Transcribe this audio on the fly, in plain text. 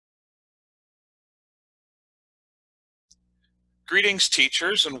Greetings,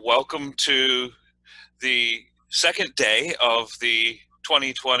 teachers, and welcome to the second day of the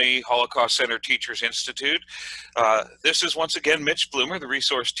 2020 Holocaust Center Teachers Institute. This is once again Mitch Bloomer, the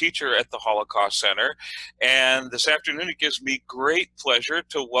resource teacher at the Holocaust Center. And this afternoon, it gives me great pleasure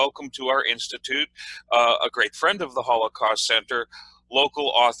to welcome to our institute a great friend of the Holocaust Center, local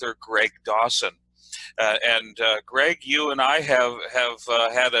author Greg Dawson. Greg, you and I have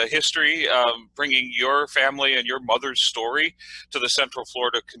had a history bringing your family and your mother's story to the Central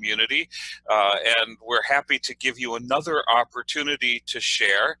Florida community, and we're happy to give you another opportunity to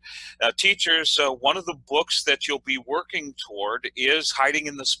share. Teachers, one of the books that you'll be working toward is Hiding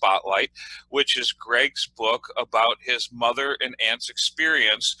in the Spotlight, which is Greg's book about his mother and aunt's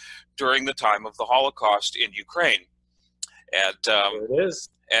experience during the time of the Holocaust in Ukraine. And there it is.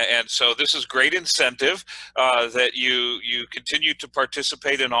 And so this is great incentive that you continue to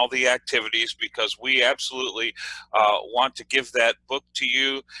participate in all the activities, because we absolutely want to give that book to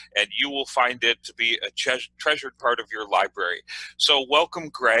you, and you will find it to be a treasured part of your library. So welcome,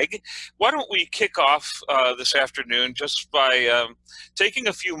 Greg. Why don't we kick off this afternoon just by taking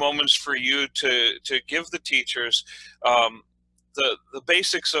a few moments for you to give the teachers the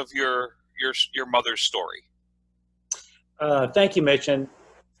basics of your mother's story. Thank you, Mitch, and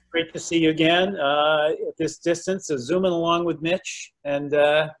great to see you again at this distance, zooming along with Mitch, and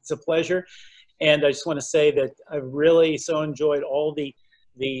it's a pleasure. And I just want to say that I've really so enjoyed all the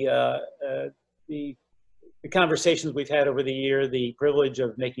conversations we've had over the year, the privilege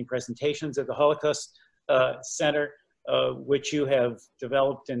of making presentations at the Holocaust Center, which you have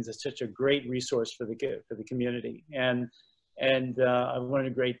developed into such a great resource for the community. And I've learned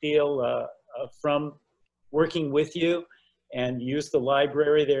a great deal from working with you, and use the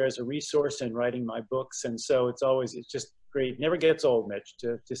library there as a resource in writing my books. And so it's just great. Never gets old, Mitch,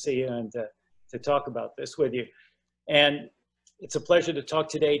 to see you and to talk about this with you. And it's a pleasure to talk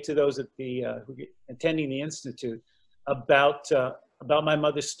today to those at who attending the Institute about my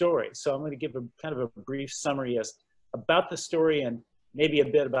mother's story. So I'm going to give a kind of a brief summary about the story, and maybe a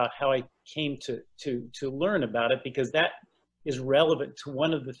bit about how I came to learn about it, because that is relevant to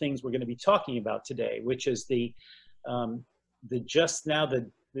one of the things we're going to be talking about today, which is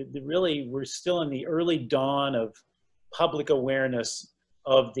really, we're still in the early dawn of public awareness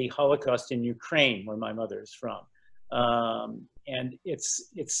of the Holocaust in Ukraine, where my mother is from. And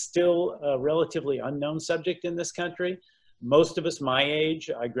it's still a relatively unknown subject in this country. Most of us my age,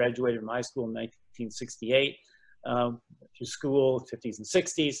 I graduated from high school in 1968, through school, 50s and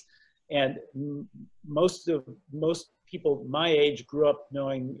 60s. And most people my age grew up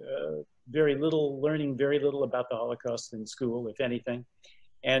knowing learning very little about the Holocaust in school, if anything.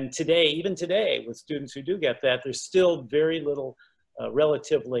 And today, even today, with students who do get that, there's still very little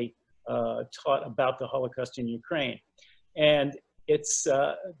relatively taught about the Holocaust in Ukraine. And it's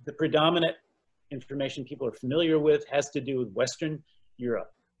the predominant information people are familiar with has to do with Western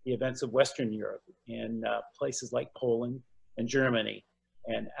Europe, the events of Western Europe, in places like Poland and Germany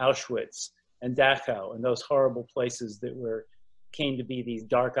and Auschwitz and Dachau, and those horrible places that came to be these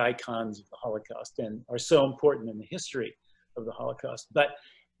dark icons of the Holocaust and are so important in the history of the Holocaust. But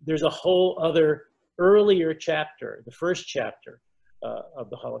there's a whole other earlier chapter, the first chapter of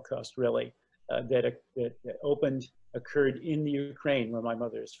the Holocaust, really, that occurred in the Ukraine, where my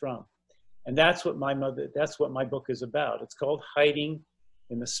mother is from. And that's what my book is about. It's called Hiding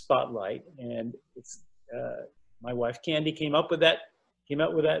in the Spotlight. And it's my wife Candy came up with that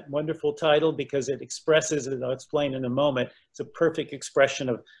wonderful title because it expresses, as I'll explain in a moment, it's a perfect expression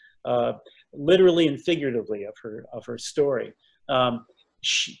of literally and figuratively of her story.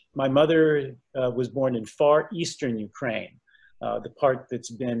 My mother was born in far eastern Ukraine, the part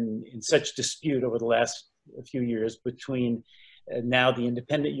that's been in such dispute over the last few years between now the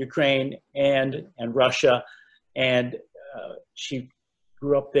independent Ukraine and Russia. And she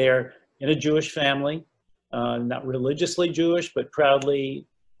grew up there in a Jewish family. Not religiously Jewish, but proudly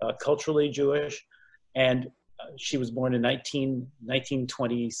culturally Jewish. And she was born in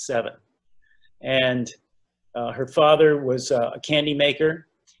 1927. And her father was a candy maker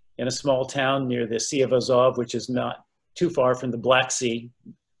in a small town near the Sea of Azov, which is not too far from the Black Sea.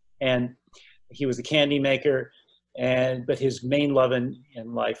 And he was a candy maker, but his main love in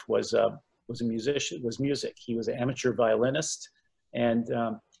life was music. He was an amateur violinist, and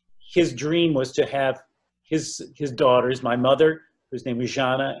his dream was to have his daughters, my mother, whose name was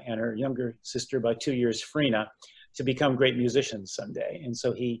Jana, and her younger sister by 2 years, Frina, to become great musicians someday. And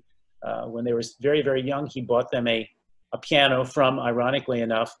so he, when they were very, very young, he bought them a piano from, ironically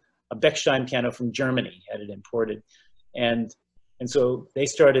enough, a Bechstein piano from Germany, had it imported. And so they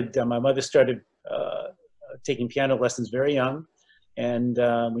started, my mother started taking piano lessons very young. and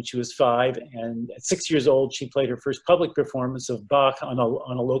when she was 5. And at 6 years old, she played her first public performance of Bach on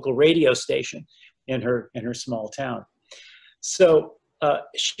a local radio station in her small town. So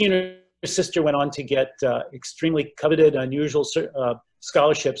she and her sister went on to get extremely coveted, unusual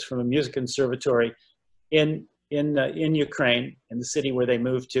scholarships from a music conservatory in Ukraine, in the city where they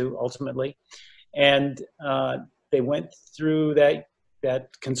moved to ultimately. And they went through that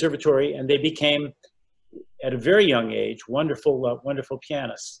conservatory, and they became, at a very young age, wonderful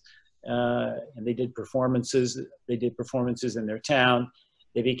pianists. And they did performances. They did performances in their town.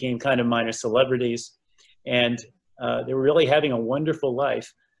 They became kind of minor celebrities, and they were really having a wonderful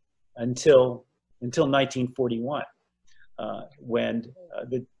life until 1941, when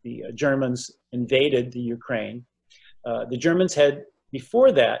the Germans invaded the Ukraine. The Germans had,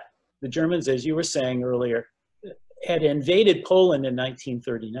 before that, the Germans, as you were saying earlier, had invaded Poland in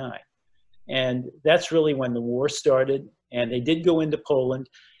 1939. And that's really when the war started, and they did go into Poland,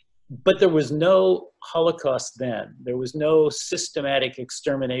 but there was no Holocaust then. There was no systematic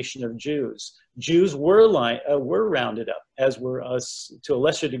extermination of Jews. Jews were rounded up, as were, to a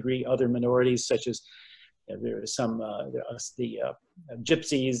lesser degree, other minorities, such as there are some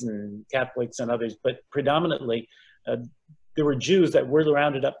gypsies and Catholics and others, but predominantly there were Jews that were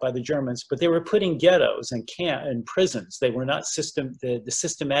rounded up by the Germans, but they were put in ghettos and prisons. They were not the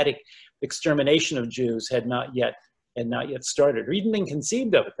systematic extermination of Jews had not yet started, or even been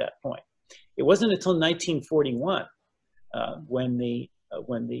conceived of at that point. It wasn't until 1941 when the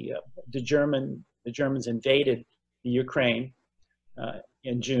Germans invaded the Ukraine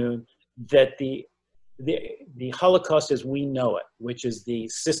in June that the Holocaust as we know it, which is the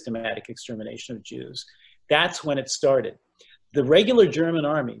systematic extermination of Jews, that's when it started. The regular German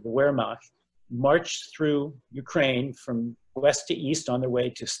army, the Wehrmacht, marched through Ukraine from west to east on their way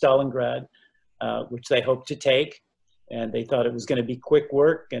to Stalingrad, which they hoped to take. And they thought it was going to be quick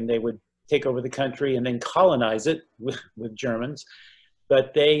work, and they would take over the country and then colonize it with Germans.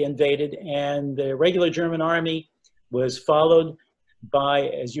 But they invaded, and the regular German army was followed by,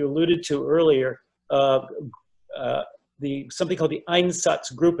 as you alluded to earlier, something called the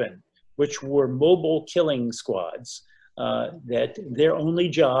Einsatzgruppen, which were mobile killing squads. That their only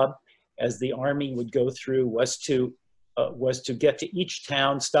job, as the army would go through, was to get to each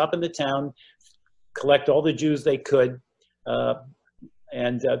town, stop in the town, collect all the Jews they could,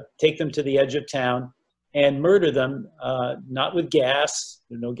 and take them to the edge of town and murder them, not with gas,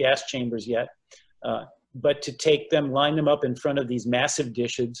 there are no gas chambers yet, but to take them, line them up in front of these massive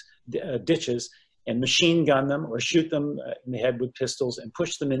ditches, and machine gun them or shoot them in the head with pistols and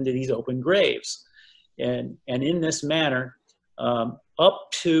push them into these open graves. And in this manner, there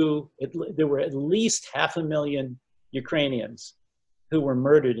were at least 500,000 Ukrainians who were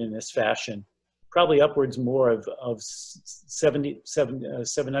murdered in this fashion, probably upwards more of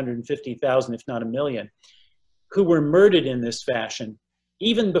 750,000, if not 1 million, who were murdered in this fashion,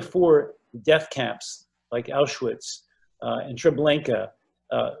 even before death camps like Auschwitz and Treblinka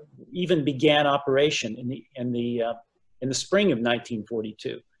even began operation in the spring of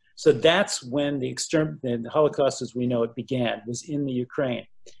 1942. So that's when the Holocaust as we know it began, was in the Ukraine.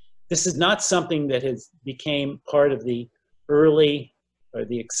 This is not something that became part of the early or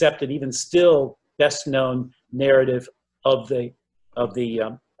the accepted, even still best known narrative of the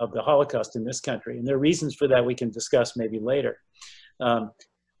Holocaust in this country. And there are reasons for that we can discuss maybe later.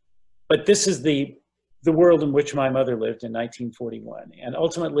 But this is the world in which my mother lived in 1941. And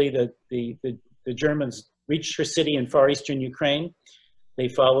ultimately the Germans reached her city in far eastern Ukraine. They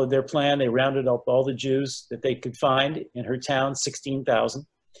followed their plan. They rounded up all the Jews that they could find in her town, 16,000.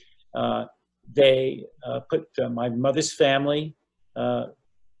 They put my mother's family, her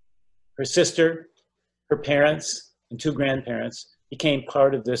sister, her parents, and 2 grandparents became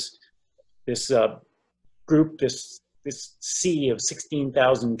part of this group, this sea of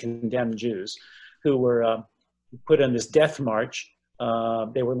 16,000 condemned Jews who were put on this death march.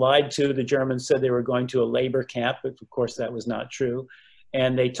 They were lied to. The Germans said they were going to a labor camp, but of course that was not true.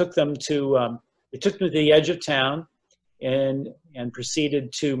 And they took them to the edge of town and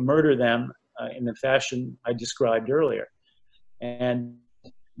proceeded to murder them in the fashion I described earlier. And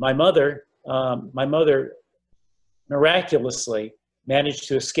my mother miraculously managed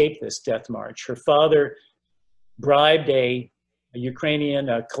to escape this death march. Her father bribed a Ukrainian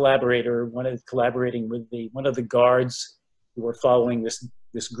collaborator, collaborating with one of the guards who were following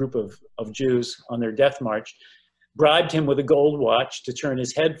this group of Jews on their death march, bribed him with a gold watch to turn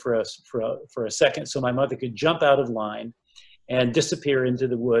his head for a second so my mother could jump out of line and disappear into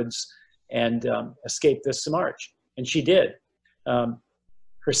the woods and escape this march. And she did.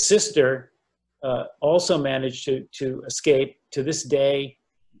 Her sister also managed to escape. To this day,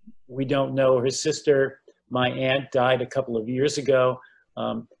 we don't know. Her sister, my aunt, died a couple of years ago.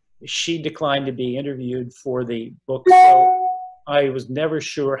 She declined to be interviewed for the book, so I was never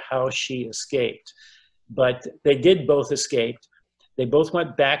sure how she escaped. But they did both escape. They both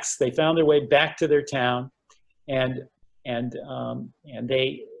went back. They found their way back to their town, and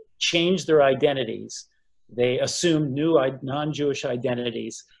they changed their identities. They assumed new non-Jewish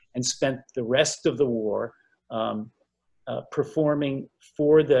identities and spent the rest of the war performing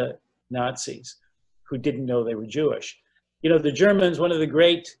for the Nazis, who didn't know they were Jewish. You know, the Germans, one of the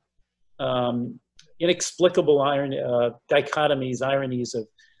great inexplicable dichotomies, ironies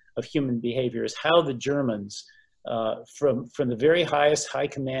of human behavior is how the Germans, from the very highest high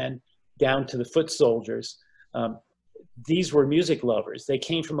command down to the foot soldiers, these were music lovers. They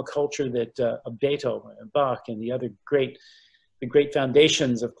came from a culture that of Beethoven and Bach and the great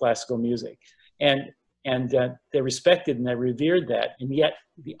foundations of classical music, and they respected and they revered that. And yet,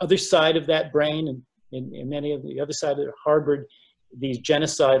 the other side of that brain, and many of the other side of it, harbored these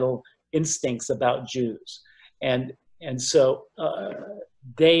genocidal instincts about Jews, and so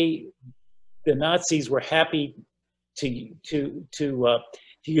the Nazis were happy to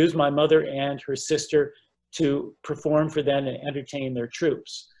use my mother and her sister to perform for them and entertain their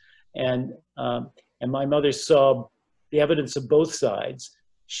troops, and my mother saw the evidence of both sides.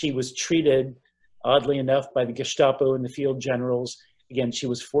 She was treated, oddly enough, by the Gestapo and the field generals. Again, she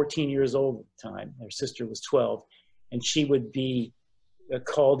was 14 years old at the time. Her sister was 12, and she would be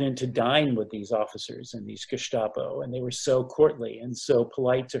called in to dine with these officers and these Gestapo, and they were so courtly and so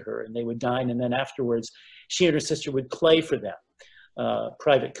polite to her, and they would dine, and then afterwards she and her sister would play for them,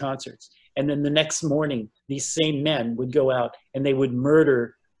 private concerts. And then the next morning, these same men would go out and they would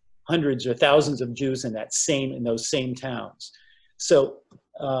murder hundreds or thousands of Jews in those same towns. So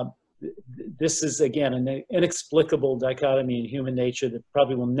this is, again, an inexplicable dichotomy in human nature that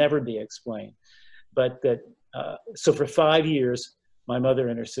probably will never be explained. But that, so for 5 years, my mother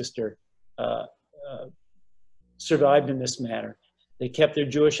and her sister survived in this manner. They kept their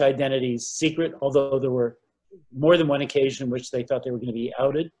Jewish identities secret, although there were more than one occasion in which they thought they were going to be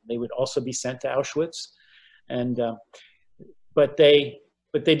outed. They would also be sent to Auschwitz, and but they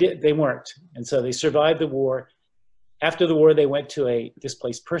weren't, and so they survived the war. After the war, they went to a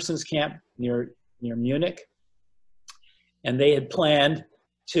displaced persons camp near Munich, and they had planned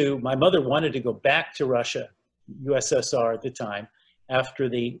to. My mother wanted to go back to Russia, USSR at the time, after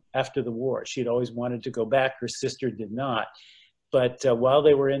the war. She'd always wanted to go back. Her sister did not, but while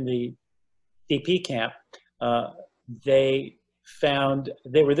they were in the DP camp, they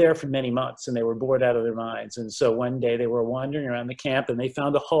were there for many months and they were bored out of their minds. And so one day they were wandering around the camp and they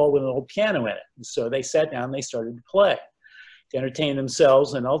found a hall with an old piano in it. And so they sat down and they started to play to entertain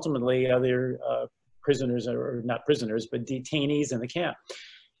themselves and ultimately other prisoners, or not prisoners, but detainees in the camp.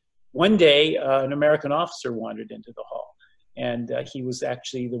 One day, an American officer wandered into the hall, and he was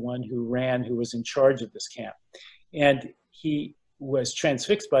actually the one who was in charge of this camp. And he was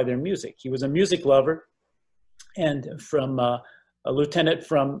transfixed by their music. He was a music lover, and from a lieutenant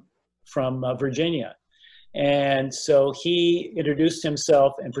from Virginia. And so he introduced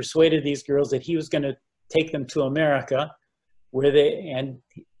himself and persuaded these girls that he was going to take them to America, and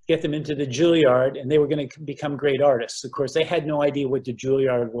get them into the Juilliard, and they were going to become great artists. Of course, they had no idea what the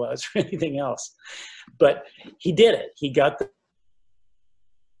Juilliard was or anything else, but he did it. He got the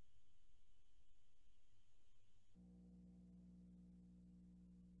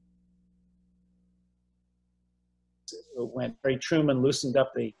when Harry Truman loosened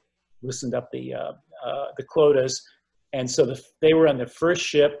up the quotas, and so they were on the first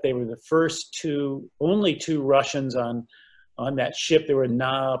ship. They were the only two Russians on that ship. There were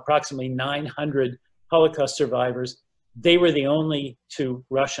approximately 900 Holocaust survivors. They were the only two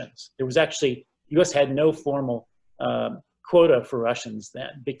Russians. There was actually, U.S. had no formal quota for Russians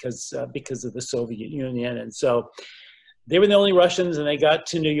then because of the Soviet Union, and so they were the only Russians, and they got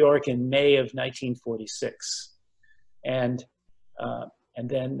to New York in May of 1946. And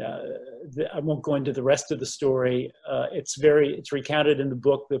then I won't go into the rest of the story. It's recounted in the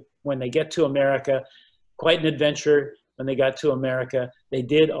book that when they get to America, quite an adventure. When they got to America, they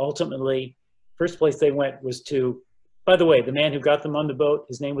did ultimately, first place they went was to, by the way, the man who got them on the boat,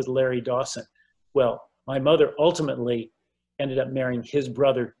 his name was Larry Dawson. Well, my mother ultimately ended up marrying his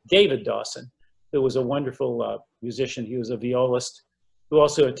brother, David Dawson, who was a wonderful musician. He was a violist who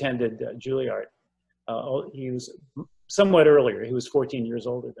also attended Juilliard. He was somewhat earlier. He was 14 years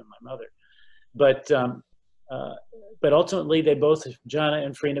older than my mother. But ultimately, they both, Jana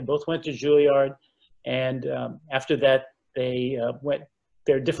and Frina, both went to Juilliard. And after that, they went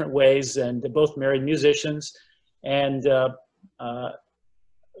their different ways, and they both married musicians. And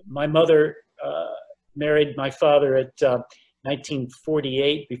my mother married my father at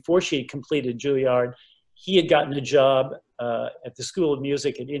 1948, before she had completed Juilliard. He had gotten a job at the School of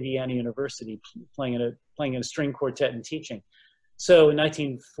Music at Indiana University, playing in a string quartet and teaching. So in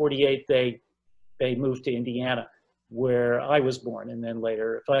 1948, they moved to Indiana, where I was born, and then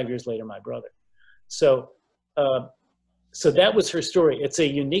later, 5 years later, my brother. So so that was her story. It's a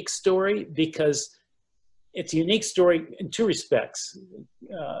unique story because it's a unique story in two respects.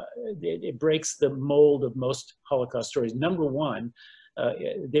 It breaks the mold of most Holocaust stories. Number one,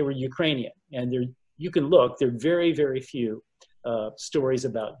 they were Ukrainian, and you can look, there are very, very few stories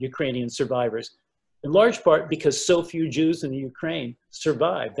about Ukrainian survivors, in large part because so few Jews in the Ukraine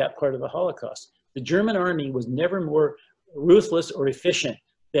survived that part of the Holocaust. The German army was never more ruthless or efficient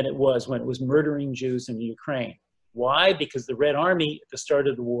than it was when it was murdering Jews in the Ukraine. Why? Because the Red Army at the start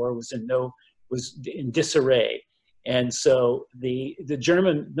of the war was in disarray. And so the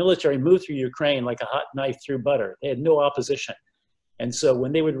German military moved through Ukraine like a hot knife through butter. They had no opposition. And so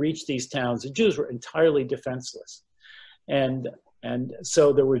when they would reach these towns, the Jews were entirely defenseless. And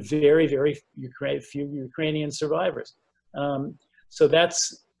so there were very, very few Ukrainian survivors. So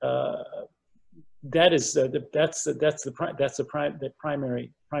that's the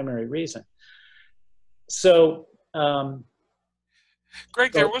primary reason. So,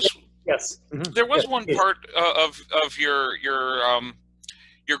 Greg, there was yes, there was one part of your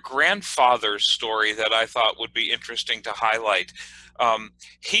grandfather's story that I thought would be interesting to highlight.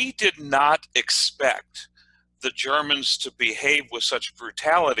 He did not expect the Germans to behave with such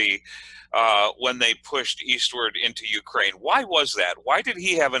brutality when they pushed eastward into Ukraine. Why was that? Why did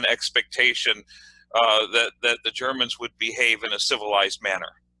he have an expectation that the Germans would behave in a civilized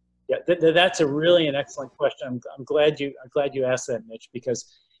manner? Yeah, that's an excellent question. I'm glad you asked that, Mitch, because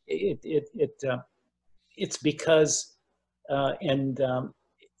it's because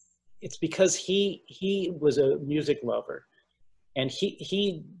it's because he was a music lover, and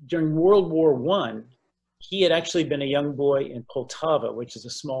he during World War I, he had actually been a young boy in Poltava, which is a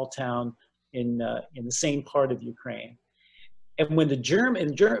small town in the same part of Ukraine. And when the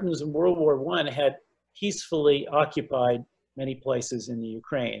Germans in World War I had peacefully occupied many places in the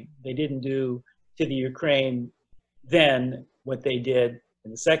Ukraine, they didn't do to the Ukraine then what they did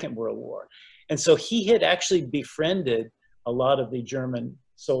in the Second World War. And so he had actually befriended a lot of the German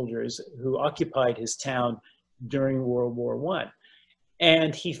soldiers who occupied his town during World War I.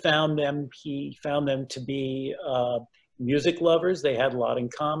 And he found them to be music lovers. They had a lot in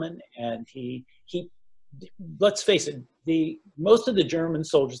common. And he let's face it, most of the German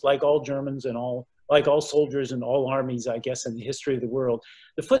soldiers, like all Germans and like all soldiers in all armies, I guess, in the history of the world,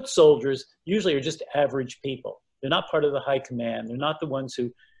 the foot soldiers usually are just average people. They're not part of the high command. They're not the ones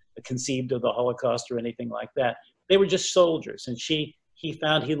who conceived of the Holocaust or anything like that. They were just soldiers. And he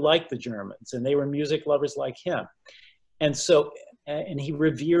found he liked the Germans, and they were music lovers like him. And so, and he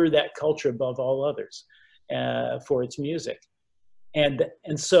revered that culture above all others for its music. And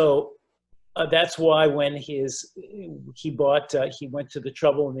so that's why when he went to the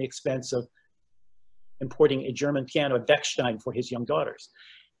trouble and the expense of importing a German piano, a Bechstein, for his young daughters.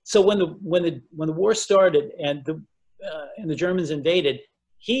 So when the war started and the Germans invaded,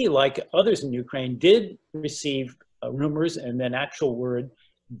 he, like others in Ukraine, did receive rumors and then actual word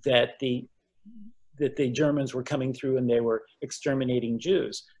that the Germans were coming through and they were exterminating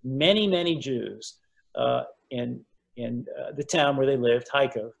Jews. Many Jews in the town where they lived,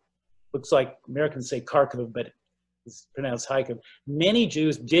 Kharkov, looks like Americans say Kharkov, but it's pronounced Kharkov. Many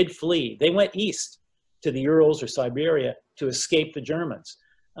Jews did flee. They went east to the Urals or Siberia to escape the Germans,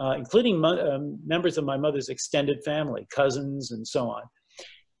 including members of my mother's extended family, cousins, and so on.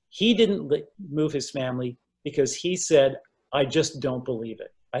 He didn't move his family because he said, I just don't believe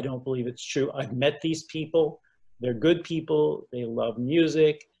it. I don't believe it's true. I've met these people. They're good people. They love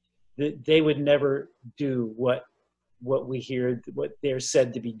music. They would never do what we hear, what they're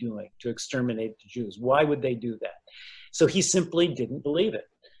said to be doing, to exterminate the Jews. Why would they do that? So he simply didn't believe it.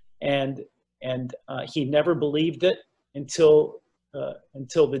 And he never believed it until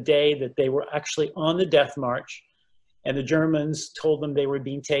the day that they were actually on the death march, and the Germans told them they were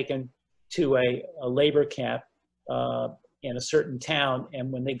being taken to a labor camp in a certain town.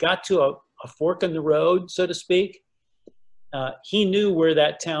 And when they got to a fork in the road, so to speak, he knew where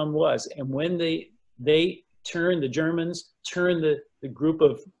that town was. And when the Germans turned the group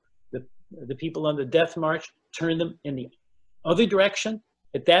of the people on the death march, turned them in the other direction,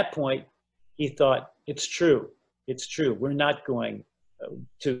 at that point, he thought, it's true. We're not going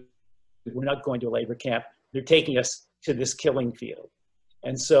to a labor camp. They're taking us to this killing field.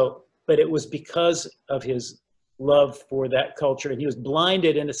 And so, but it was because of his love for that culture, and he was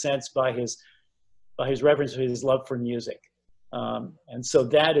blinded in a sense by his reverence for his love for music. And so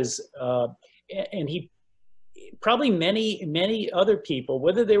that is, and he probably many other people,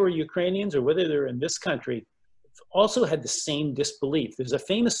 whether they were Ukrainians or whether they were in this country, also had the same disbelief. There's a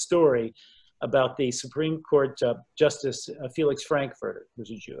famous story about the Supreme Court Justice Felix Frankfurter,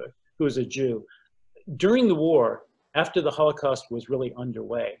 who was a Jew. During the war, after the Holocaust was really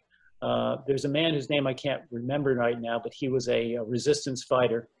underway, there's a man whose name I can't remember right now, but he was a resistance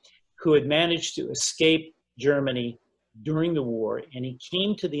fighter who had managed to escape Germany during the war, and he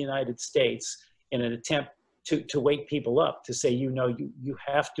came to the United States in an attempt to wake people up, to say, you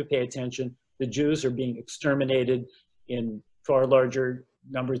have to pay attention. The Jews are being exterminated in far larger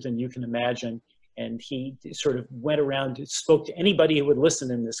numbers than you can imagine. And he sort of went around, spoke to anybody who would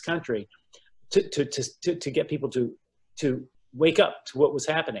listen in this country to get people to wake up to what was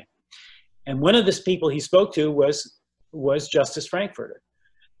happening. And one of the people he spoke to was Justice Frankfurter.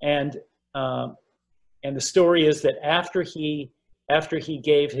 And the story is that after he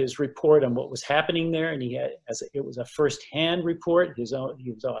gave his report on what was happening there, and it was a first-hand report, he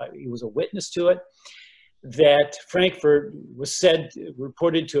was a witness to it, that Frankfurt was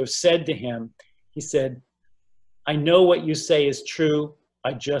reported to have said to him, he said, "I know what you say is true,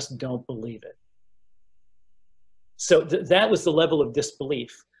 I just don't believe it." So that was the level of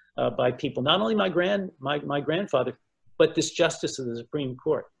disbelief by people, not only my grandfather, but this justice of the Supreme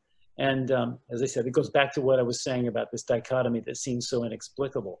Court. And as I said, it goes back to what I was saying about this dichotomy that seems so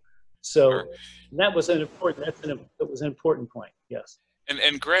inexplicable. So that was an important point. Yes.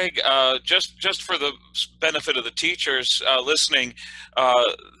 And Greg, just for the benefit of the teachers listening,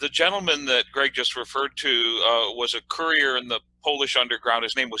 the gentleman that Greg just referred to was a courier in the Polish underground.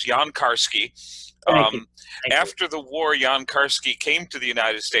 His name was Jan Karski. After the war, Jan Karski came to the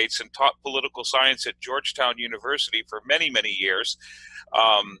United States and taught political science at Georgetown University for many, many years.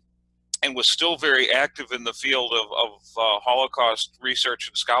 And was still very active in the field of Holocaust research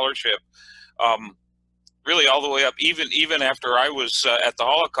and scholarship, really all the way up. Even after I was at the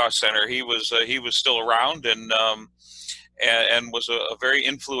Holocaust Center, he was still around and was a very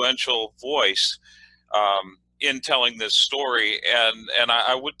influential voice in telling this story. And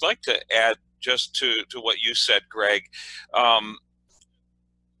I would like to add just to what you said, Greg.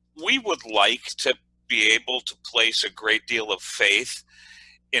 We would like to be able to place a great deal of faith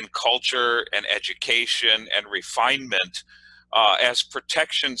in culture and education and refinement as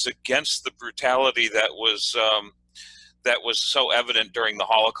protections against the brutality that was so evident during the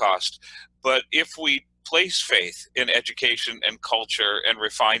Holocaust. But if we place faith in education and culture and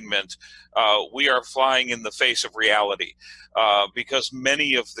refinement, we are flying in the face of reality, because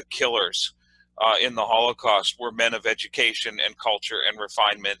many of the killers in the Holocaust were men of education and culture and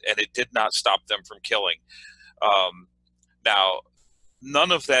refinement, and it did not stop them from killing. Now,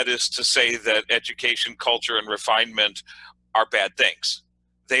 none of that is to say that education, culture, and refinement are bad things.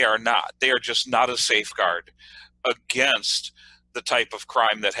 They are not. They are just not a safeguard against the type of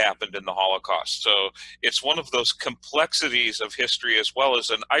crime that happened in the Holocaust. So it's one of those complexities of history, as well as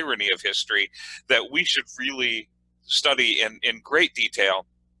an irony of history, that we should really study in great detail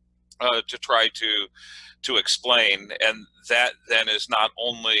to try to explain. And that then is not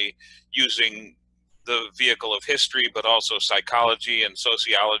only using the vehicle of history, but also psychology and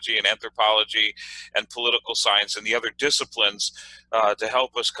sociology and anthropology and political science and the other disciplines to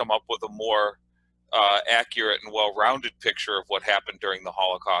help us come up with a more accurate and well-rounded picture of what happened during the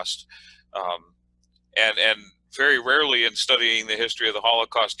Holocaust. And very rarely in studying the history of the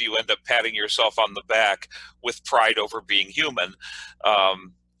Holocaust do you end up patting yourself on the back with pride over being human.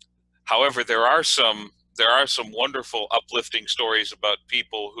 However, there are some wonderful, uplifting stories about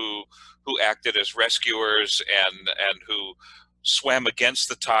people who acted as rescuers and who swam against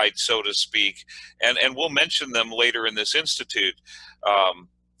the tide, so to speak. And we'll mention them later in this institute.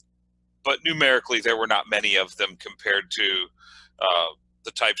 But numerically, there were not many of them compared to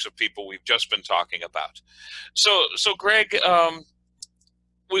the types of people we've just been talking about. So Greg,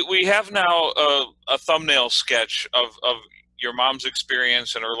 we have now a thumbnail sketch of your mom's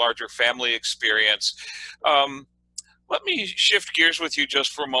experience and her larger family experience. Let me shift gears with you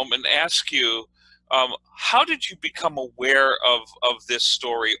just for a moment and ask you, how did you become aware of this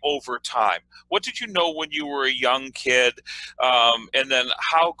story over time? What did you know when you were a young kid? And then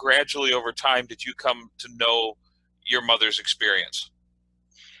how gradually over time did you come to know your mother's experience?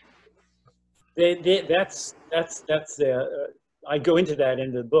 I go into that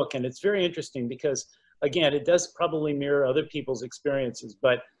in the book, and it's very interesting because, again, it does probably mirror other people's experiences,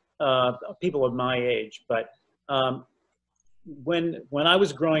 but people of my age. But when I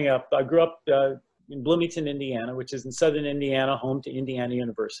was growing up, I grew up in Bloomington, Indiana, which is in southern Indiana, home to Indiana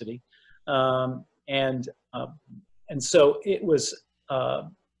University, um, and uh, and so it was. By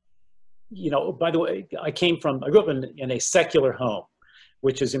the way, I grew up in a secular home,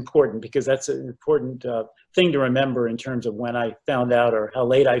 which is important because that's an important thing to remember in terms of when I found out or how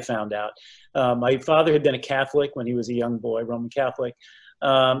late I found out. My father had been a Catholic when he was a young boy, Roman Catholic,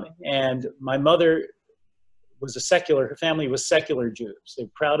 and my mother was her family was secular Jews. They're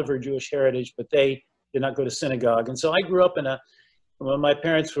proud of her Jewish heritage, but they did not go to synagogue. And so I grew up when my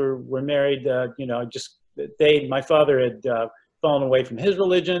parents were married, my father had fallen away from his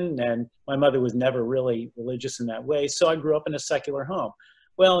religion, and my mother was never really religious in that way. So I grew up in a secular home.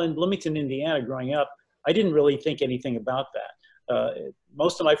 Well, in Bloomington, Indiana, growing up, I didn't really think anything about that.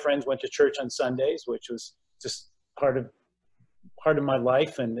 Most of my friends went to church on Sundays, which was just part of my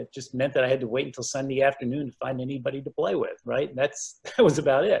life, and it just meant that I had to wait until Sunday afternoon to find anybody to play with, right? That was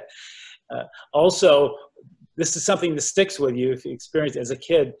about it. Also, this is something that sticks with you if you experience it as a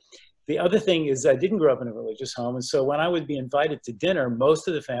kid. The other thing is I didn't grow up in a religious home, and so when I would be invited to dinner, most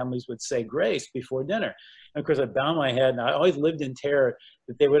of the families would say grace before dinner. And of course, I bowed my head, and I always lived in terror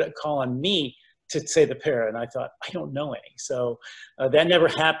that they would call on me to say the prayer, and I thought, I don't know any. So that never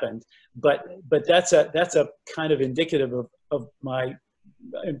happened, but that's a kind of indicative of my,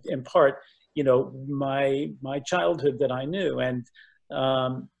 in part, my childhood that I knew. And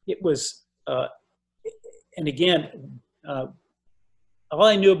it was, and again, all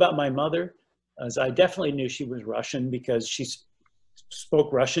I knew about my mother is I definitely knew she was Russian because she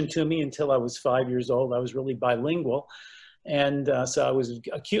spoke Russian to me until I was 5 years old. I was really bilingual. And so I was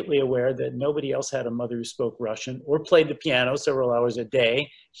acutely aware that nobody else had a mother who spoke Russian or played the piano several hours a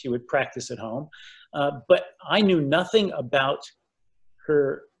day. She would practice at home. But I knew nothing about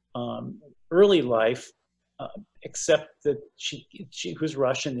her early life except that she was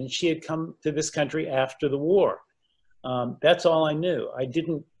Russian and she had come to this country after the war. That's all I knew. I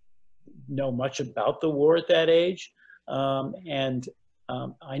didn't know much about the war at that age, and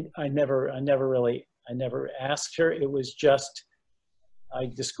I never asked her. It was just I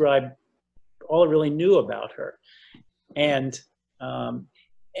described all I really knew about her, and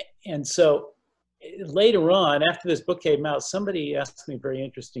so later on, after this book came out, somebody asked me a very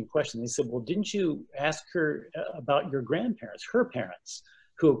interesting question. They said, "Well, didn't you ask her about your grandparents, her parents,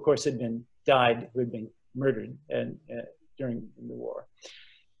 who of course who had been murdered during the war?"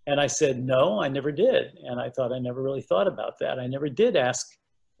 And I said, "No, I never did." And I thought I never really thought about that. I never did ask,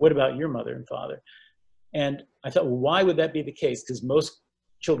 "What about your mother and father?" And I thought, well, why would that be the case? Because most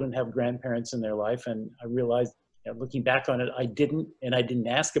children have grandparents in their life. And I realized, looking back on it, I didn't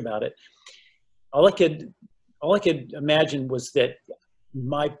ask about it. All I could imagine was that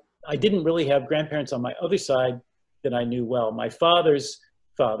I didn't really have grandparents on my other side that I knew well. My father's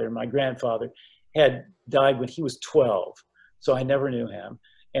father, my grandfather, had died when he was 12, so I never knew him.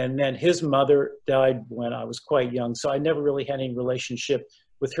 And then his mother died when I was quite young, so I never really had any relationship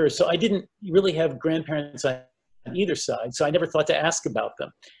with her. So I didn't really have grandparents on either side, so I never thought to ask about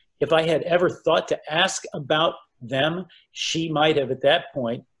them. If I had ever thought to ask about them, she might have at that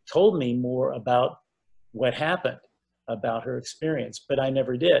point told me more about what happened, about her experience, but I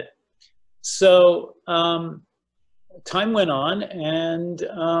never did. So time went on, and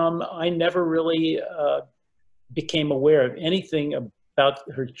I never really became aware of anything about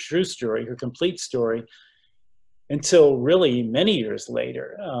her true story, her complete story, until really many years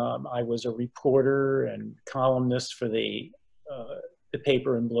later. I was a reporter and columnist for the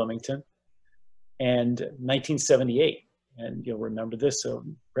paper in Bloomington, and 1978, and you'll remember this, so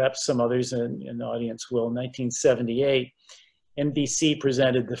perhaps some others in the audience will. 1978, NBC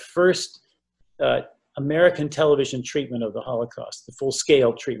presented the first American television treatment of the Holocaust, the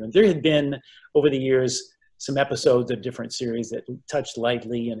full-scale treatment. There had been, over the years, some episodes of different series that touched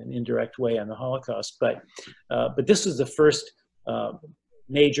lightly in an indirect way on the Holocaust, but this was the first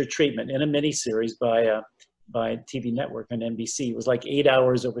major treatment in a miniseries by a TV network on NBC. It was like 8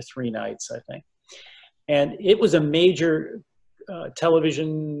 hours over 3 nights, I think. And it was a major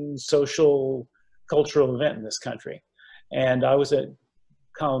television, social, cultural event in this country. And I was a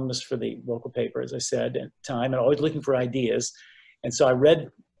columnist for the local paper, as I said, at the time, and always looking for ideas. And so I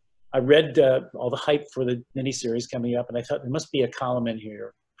read all the hype for the miniseries coming up, and I thought there must be a column in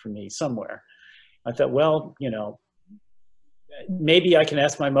here for me somewhere. I thought, well, maybe I can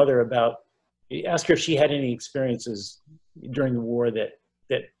ask my mother ask her if she had any experiences during the war that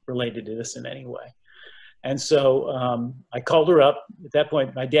related to this in any way. And so I called her up. At that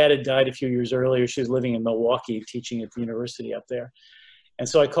point, my dad had died a few years earlier. She was living in Milwaukee, teaching at the university up there. And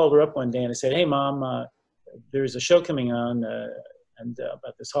so I called her up one day and I said, "Hey, Mom, there's a show coming on and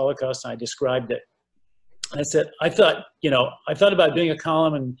about this Holocaust, and I described it. I said, I thought about doing a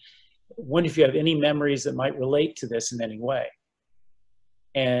column and wonder if you have any memories that might relate to this in any way.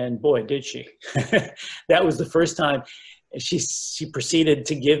 And boy, did she. That was the first time she proceeded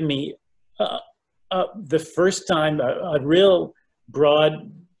to give me the first time a real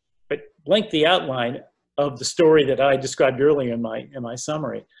broad but lengthy outline of the story that I described earlier in my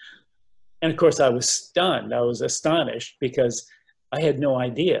summary. And of course, I was stunned. I was astonished because I had no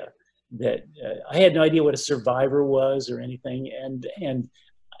idea that I had no idea what a survivor was or anything, and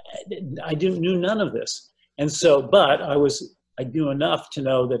I knew none of this. And so, but I knew enough to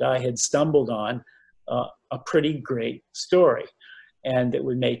know that I had stumbled on a pretty great story, and it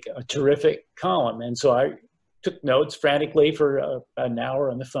would make a terrific column. And so I took notes frantically for an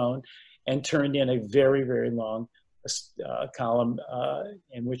hour on the phone, and turned in a very, very long column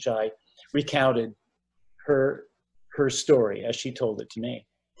in which I recounted her story as she told it to me.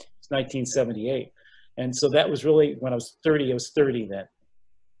 It's 1978. And so that was really, when I was 30, I was 30 then.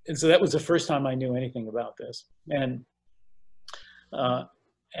 And so that was the first time I knew anything about this. And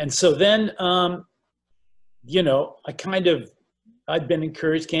so then, I'd been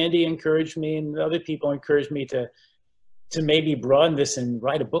encouraged, Candy encouraged me, and other people encouraged me to maybe broaden this and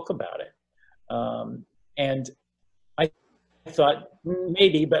write a book about it. And I thought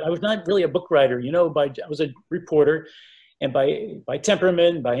maybe, but I was not really a book writer. I was a reporter, and by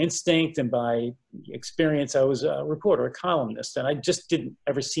temperament, by instinct, and by experience, I was a reporter, a columnist, and I just didn't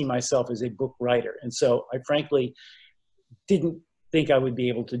ever see myself as a book writer. And so I frankly didn't think I would be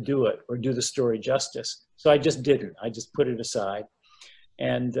able to do it or do the story justice. So I just didn't. I just put it aside.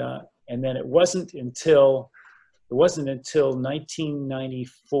 And then it wasn't until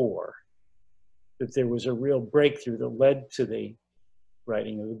 1994 that there was a real breakthrough that led to the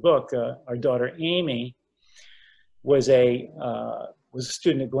writing of the book. Our daughter Amy was a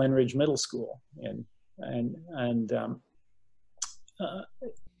student at Glen Ridge Middle School, and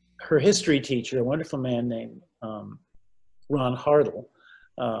her history teacher, a wonderful man named Ron Hartle,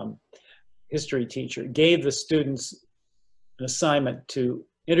 history teacher, gave the students an assignment to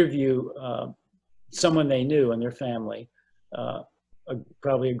interview someone they knew and their family,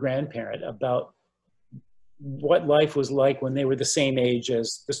 probably a grandparent, about what life was like when they were the same age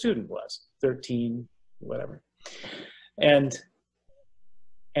as the student was, 13, whatever. And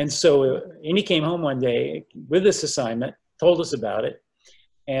so Amy came home one day with this assignment, told us about it,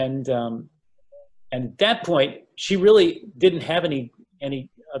 and at that point, she really didn't have any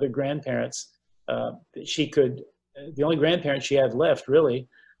other grandparents that she could. The only grandparent she had left really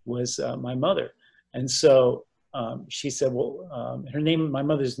was my mother, and so she said, "Well, my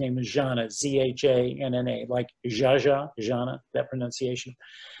mother's name is Jana, Zhanna, like Jana, that pronunciation."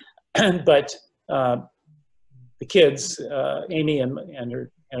 But the kids, Amy and her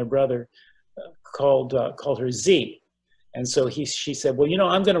brother, called her Z, and so she said, "Well,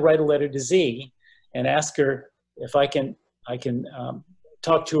 I'm going to write a letter to Z and ask her if I can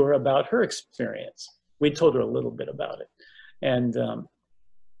talk to her about her experience." We told her a little bit about it, and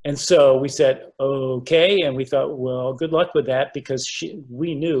so we said, okay, and we thought, well, good luck with that, because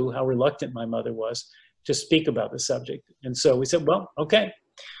we knew how reluctant my mother was to speak about the subject. And so we said, well, okay.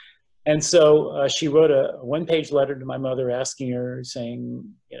 And so she wrote a one-page letter to my mother asking her,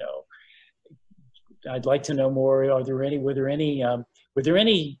 saying, I'd like to know more. Were there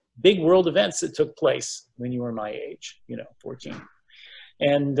any big world events that took place when you were my age, 14?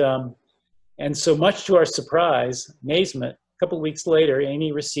 And so much to our surprise, amazement, a couple of weeks later,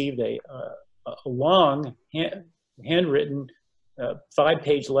 Amy received a long handwritten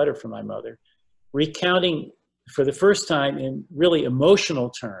 5-page letter from my mother, recounting for the first time in really emotional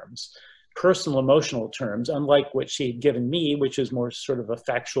terms, personal emotional terms, unlike what she had given me, which is more sort of a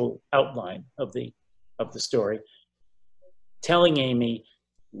factual outline of the story, telling Amy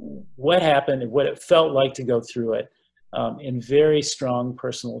what happened and what it felt like to go through it, in very strong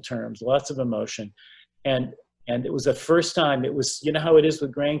personal terms, lots of emotion. And it was the first time. It was, how it is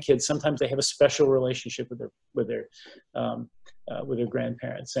with grandkids, sometimes they have a special relationship with their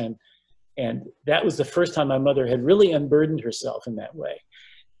grandparents. And that was the first time my mother had really unburdened herself in that way.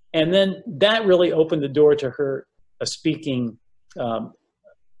 And then that really opened the door to her speaking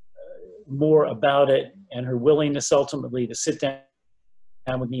more about it, and her willingness ultimately to sit down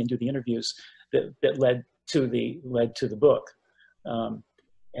with me and do the interviews that led to the book,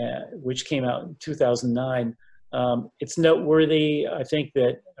 which came out in 2009. It's noteworthy, I think,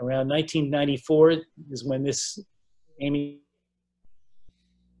 that around 1994 is when this Amy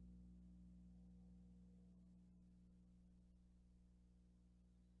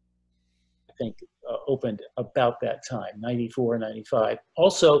opened about that time, 94, 95.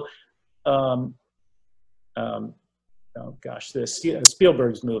 Also, oh gosh,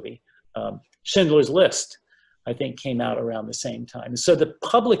 Spielberg's movie, Schindler's List, I think came out around the same time. So the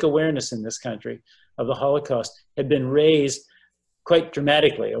public awareness in this country of the Holocaust had been raised quite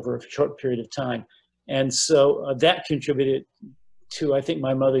dramatically over a short period of time. And so that contributed to, I think,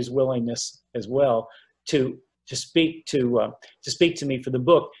 my mother's willingness as well to speak to me for the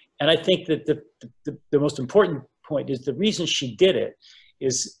book. And I think that the most important point is the reason she did it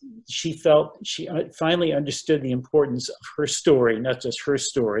is she felt she finally understood the importance of her story, not just her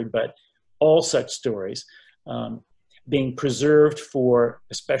story, but all such stories being preserved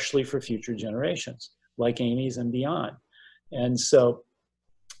especially for future generations, like Amy's and beyond. And so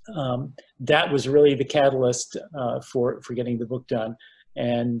that was really the catalyst for getting the book done.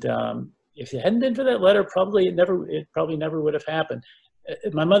 And if it hadn't been for that letter, it probably never would have happened.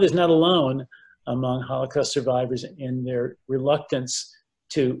 My mother's not alone among Holocaust survivors in their reluctance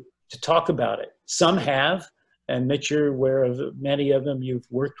to talk about it. Some have, and Mitch, you're aware of many of them. You've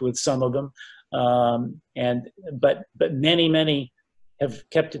worked with some of them, but many have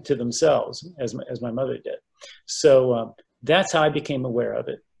kept it to themselves, as my mother did. So that's how I became aware of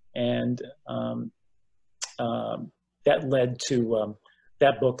it, and that led to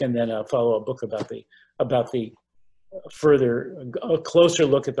that book, and then a follow-up book about the a closer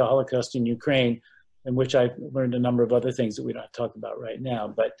look at the Holocaust in Ukraine, in which I learned a number of other things that we don't have to talk about right now,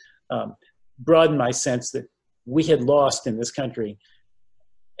 but broadened my sense that we had lost in this country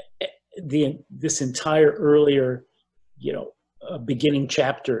this entire earlier, beginning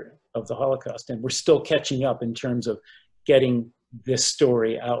chapter of the Holocaust, and we're still catching up in terms of getting this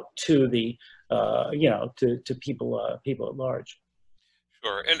story out to the, to people at large.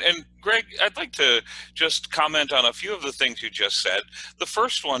 Sure. And Greg, I'd like to just comment on a few of the things you just said. The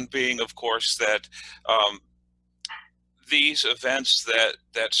first one being, of course, that these events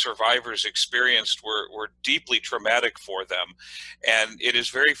that survivors experienced were deeply traumatic for them. And it is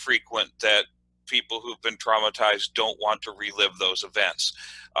very frequent that people who've been traumatized don't want to relive those events.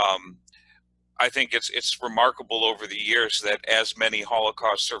 I think it's remarkable over the years that as many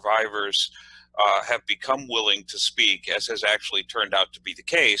Holocaust survivors have become willing to speak, as has actually turned out to be the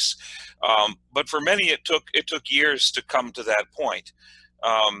case. But for many, it took years to come to that point.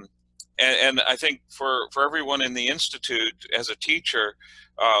 And I think for everyone in the Institute, as a teacher,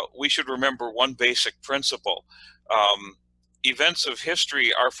 we should remember one basic principle. Events of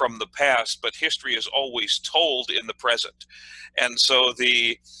history are from the past, but history is always told in the present. And so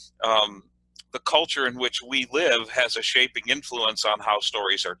the culture in which we live has a shaping influence on how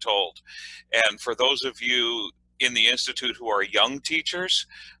stories are told. And for those of you in the Institute who are young teachers,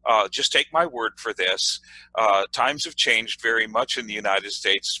 just take my word for this. Times have changed very much in the United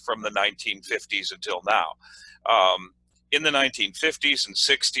States from the 1950s until now. In the 1950s and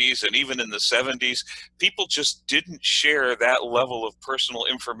 60s and even in the 70s, people just didn't share that level of personal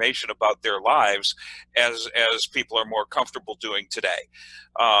information about their lives as people are more comfortable doing today.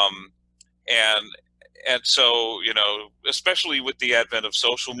 And so, especially with the advent of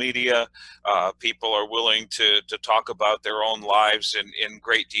social media, people are willing to talk about their own lives in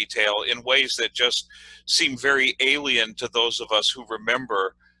great detail in ways that just seem very alien to those of us who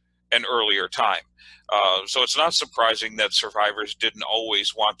remember an earlier time. So it's not surprising that survivors didn't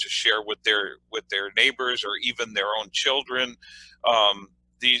always want to share with their neighbors or even their own children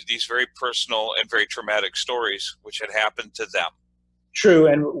these very personal and very traumatic stories which had happened to them. True,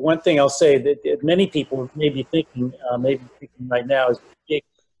 and one thing I'll say that many people may be thinking right now is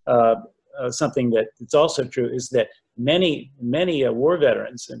something that's also true is that many war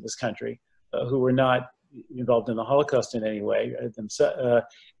veterans in this country who were not involved in the Holocaust in any way,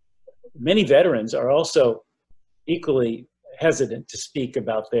 many veterans are also equally hesitant to speak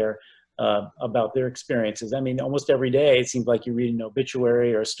about their experiences. I mean, almost every day it seems like you read an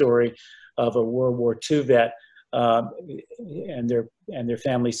obituary or a story of a World War II vet. And their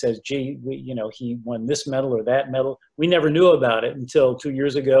family says, gee, he won this medal or that medal. We never knew about it until 2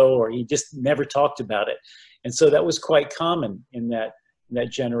 years ago, or he just never talked about it. And so that was quite common in that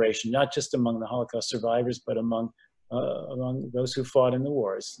generation, not just among the Holocaust survivors, but among those who fought in the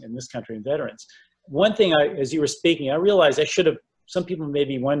wars in this country and veterans. One thing, as you were speaking, I realized some people may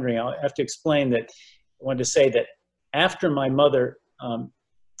be wondering, I'll have to explain that. I wanted to say that after my mother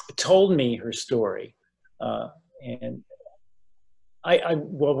told me her story, and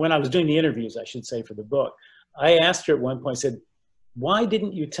well, when I was doing the interviews, I should say, for the book, I asked her at one point, I said, why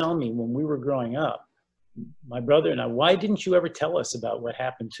didn't you tell me when we were growing up, my brother and I, why didn't you ever tell us about what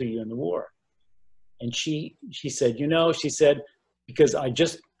happened to you in the war? And she said, she said, because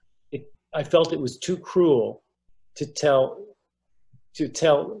I felt it was too cruel to tell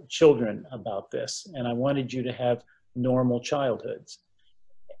children about this, and I wanted you to have normal childhoods.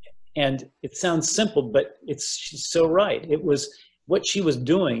 And it sounds simple, but she's so right. It was what she was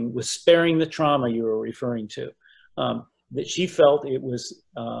doing was sparing the trauma you were referring to. That she felt it was,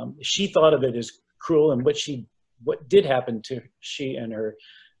 she thought of it as cruel, and what did happen to she and her,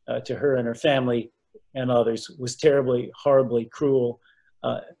 to her and her family and others was terribly, horribly cruel.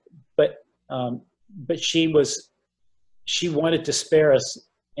 But she wanted to spare us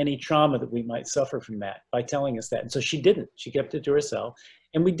any trauma that we might suffer from that by telling us that. And so she didn't. She kept it to herself.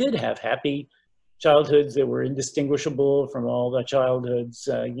 And we did have happy childhoods that were indistinguishable from all the childhoods,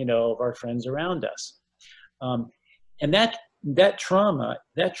 of our friends around us. And that trauma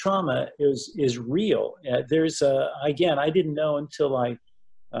is real. There's again, I didn't know until I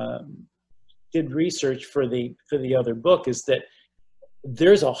did research for the other book, is that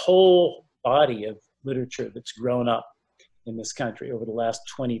there's a whole body of literature that's grown up in this country over the last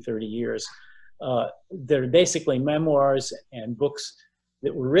 20, 30 years. They're basically memoirs and books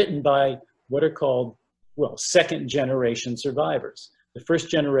that were written by what are called, well, second generation survivors. The first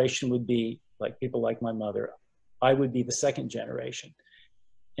generation would be like people like my mother. I would be the second generation.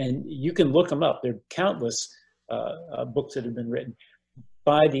 And you can look them up. There are countless books that have been written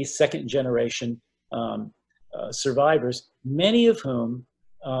by these second generation survivors, many of whom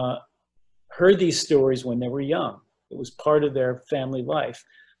heard these stories when they were young. It was part of their family life.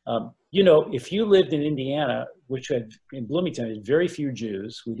 If you lived in Indiana, which had, in Bloomington, had very few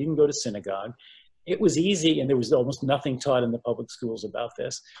Jews, we didn't go to synagogue, it was easy, and there was almost nothing taught in the public schools about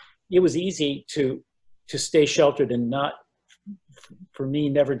this. It was easy to stay sheltered and not, for me,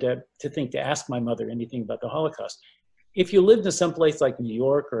 never to think to ask my mother anything about the Holocaust. If you lived in some place like New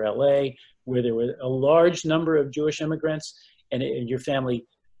York or LA, where there were a large number of Jewish immigrants, and your family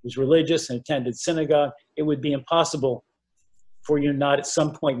was religious and attended synagogue, it would be impossible for you not at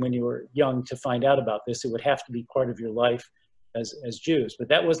some point when you were young to find out about this. It would have to be part of your life as Jews. But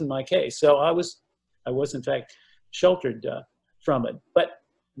that wasn't my case. So I was in fact sheltered from it. But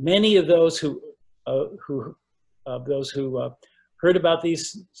many of those who heard about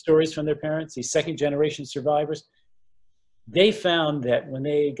these stories from their parents, these second generation survivors, they found that when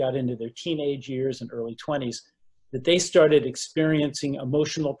they got into their teenage years and early 20s, that they started experiencing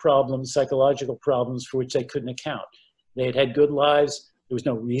emotional problems, psychological problems for which they couldn't account. They had had good lives. There was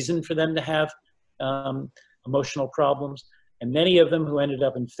no reason for them to have emotional problems. And many of them who ended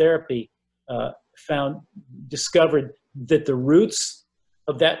up in therapy discovered that the roots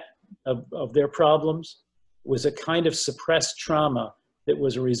of their problems was a kind of suppressed trauma that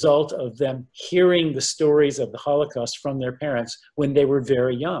was a result of them hearing the stories of the Holocaust from their parents when they were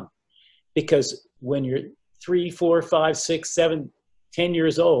very young. Because when you're 3, 4, 5, 6, 7, 10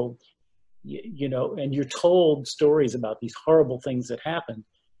 years old, and you're told stories about these horrible things that happened,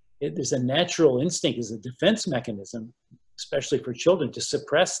 there's a natural instinct as a defense mechanism, especially for children, to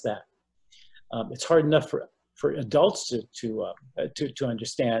suppress that. It's hard enough for adults to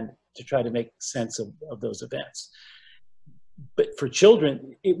understand, to try to make sense of those events. But for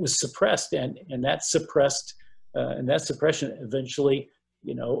children, it was suppressed, and that suppression eventually,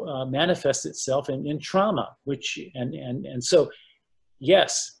 manifests itself in trauma. And so,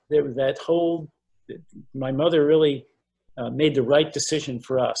 yes, there was that whole. My mother really made the right decision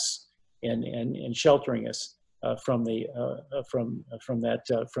for us in sheltering us from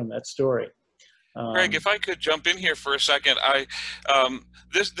that story. Greg, if I could jump in here for a second,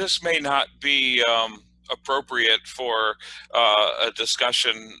 this may not be appropriate for a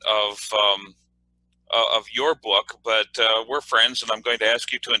discussion of your book, but we're friends, and I'm going to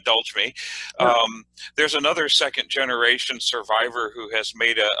ask you to indulge me. There's another second generation survivor who has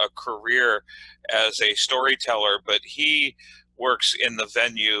made a career as a storyteller, but he works in the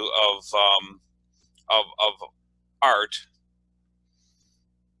venue of art.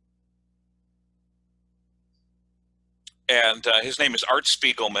 And his name is Art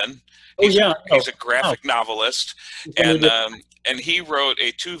Spiegelman. He's a graphic novelist, and he wrote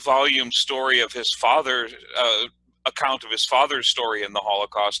a 2-volume story of his father's account of his father's story in the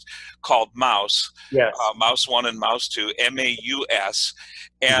Holocaust called Maus. Yes. Maus 1 and Maus 2, M-A-U-S,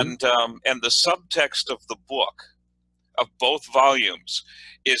 and the subtext of the book of both volumes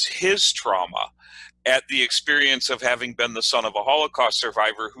is his trauma at the experience of having been the son of a Holocaust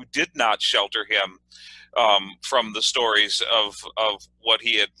survivor who did not shelter him from the stories of what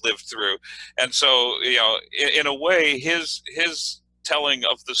he had lived through. And so, in a way, his telling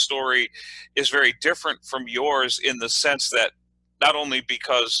of the story is very different from yours, in the sense that not only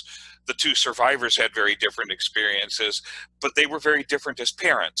because the two survivors had very different experiences, but they were very different as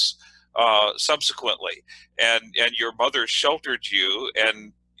parents. subsequently, and your mother sheltered you,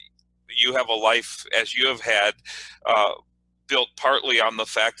 and you have a life as you have had, built partly on the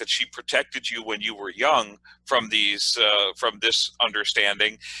fact that she protected you when you were young from these from this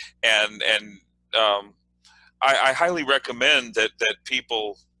understanding, and I highly recommend that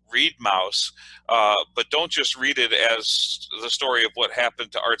people read Maus, but don't just read it as the story of what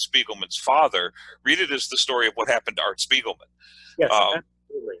happened to Art Spiegelman's father. Read it as the story of what happened to Art Spiegelman. Yes, Um,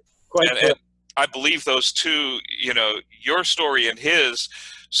 absolutely. Quite and I believe those two, you know, your story and his,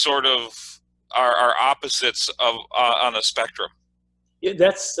 sort of are opposites of on a spectrum. Yeah,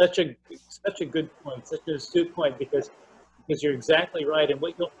 that's such a good point, such an astute point, because you're exactly right. And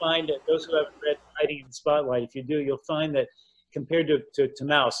what you'll find, that those who haven't read Hiding in the Spotlight, if you do, you'll find that compared to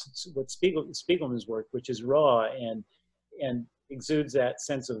Maus, what Spiegelman's work, which is raw and exudes that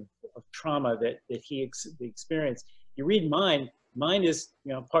sense of trauma that he experienced. You read mine. Mine is,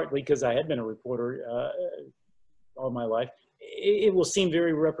 you know, partly because I had been a reporter all my life. It will seem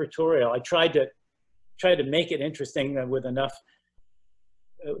very reportorial. I tried to make it interesting with enough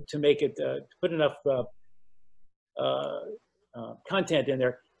to make it put enough content in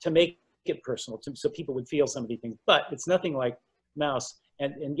there to make it personal, so people would feel some of these things. But it's nothing like Maus.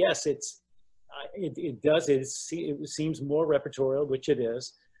 And yes, it seems more repertorial, which it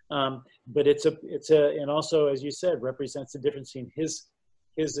is. But it's and also, as you said, represents the difference between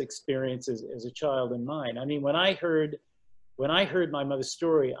his experiences as a child and mine. I mean, when I heard my mother's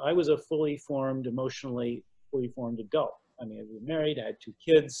story, I was a emotionally fully formed adult. I mean, I was married, I had 2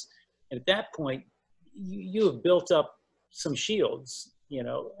 kids, and at that point, you have built up some shields, you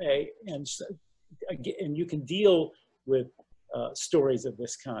know, and you can deal with stories of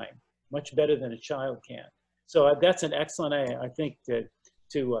this kind much better than a child can. So that's an excellent, I think, to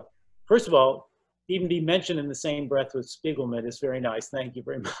first of all, even be mentioned in the same breath with Spiegelman is very nice. Thank you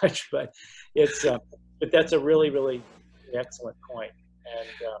very much. But it's but that's a really, really excellent point. And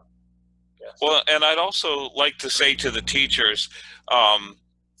yes. Well, and I'd also like to say to the teachers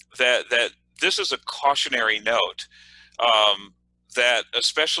that this is a cautionary note, that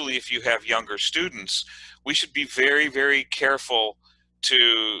especially if you have younger students, we should be very, very careful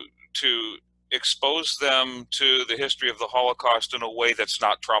to expose them to the history of the Holocaust in a way that's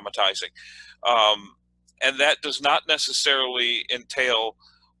not traumatizing. And that does not necessarily entail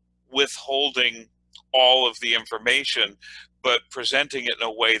withholding all of the information, but presenting it in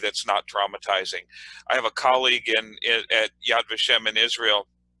a way that's not traumatizing. I have a colleague at Yad Vashem in Israel,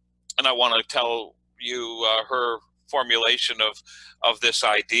 and I want to tell you her formulation of this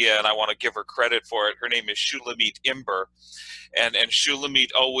idea, and I want to give her credit for it. Her name is Shulamit Imber, and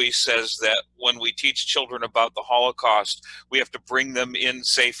Shulamit always says that when we teach children about the Holocaust, we have to bring them in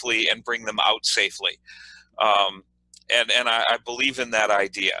safely and bring them out safely. And I believe in that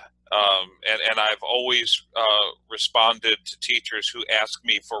idea. And I've always responded to teachers who ask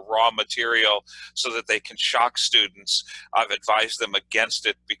me for raw material so that they can shock students. I've advised them against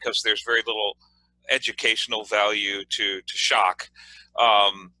it because there's very little educational value to shock.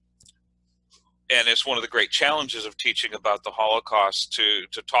 And it's one of the great challenges of teaching about the Holocaust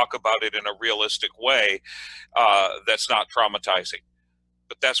to talk about it in a realistic way that's not traumatizing.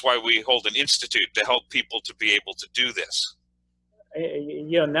 But that's why we hold an institute, to help people to be able to do this.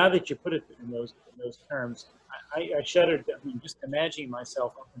 You know, now that you put it in those terms, I shuddered. I mean, just imagining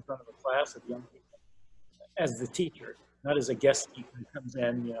myself up in front of a class of young people as the teacher, not as a guest speaker who comes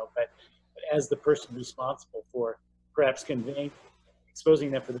in, you know, but as the person responsible for perhaps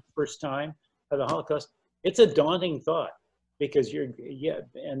exposing them for the first time of the Holocaust. It's a daunting thought, because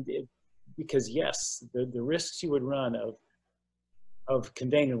because yes, the risks you would run of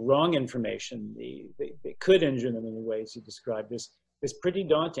conveying the wrong information, that could injure them in the ways you described, is pretty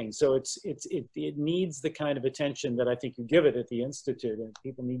daunting. So it needs the kind of attention that I think you give it at the Institute, and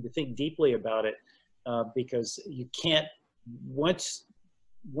people need to think deeply about it, because you can't, once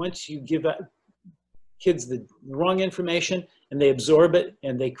you give kids the wrong information and they absorb it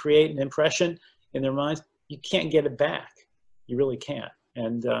and they create an impression in their minds, you can't get it back. You really can't.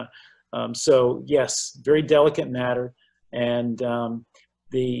 And so yes, very delicate matter. And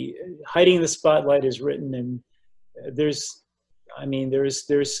the Hiding in the Spotlight is written, and there's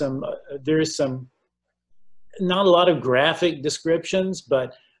some not a lot of graphic descriptions,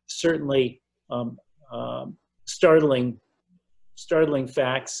 but certainly startling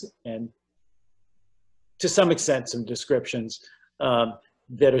facts, and to some extent some descriptions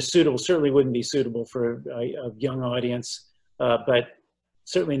that are suitable. Certainly wouldn't be suitable for a young audience, but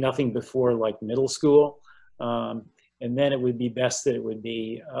certainly nothing before like middle school. And then it would be best that it would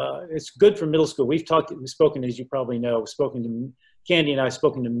be, it's good for middle school. We've spoken, as you probably know, we've spoken to Candy and I have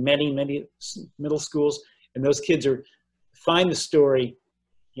spoken to many, many middle schools, and those kids find the story,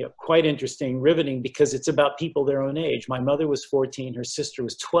 quite interesting, riveting, because it's about people their own age. My mother was 14, her sister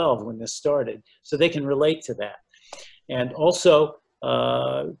was 12 when this started, so they can relate to that. And also,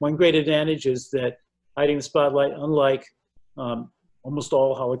 one great advantage is that Hiding the Spotlight, unlike almost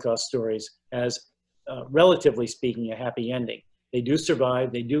all Holocaust stories, has, relatively speaking, a happy ending. They do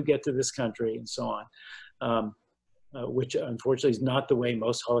survive, they do get to this country, and so on, which unfortunately is not the way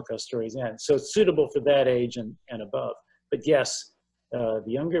most Holocaust stories end. So it's suitable for that age and above. But yes, but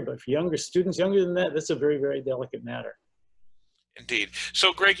for younger students, younger than that, that's a very, very delicate matter. Indeed.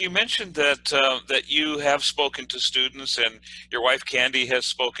 So, Greg, you mentioned that that you have spoken to students, and your wife Candy has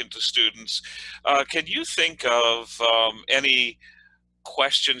spoken to students. Can you think of any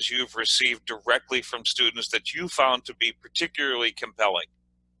questions you've received directly from students that you found to be particularly compelling?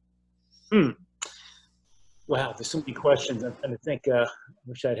 Wow, there's so many questions. I'm trying to think. I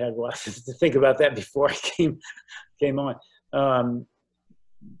wish I'd had a while to think about that before I came on.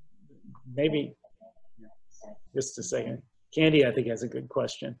 Maybe just a second. Candy, I think, has a good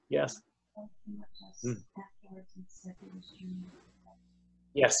question. Yes.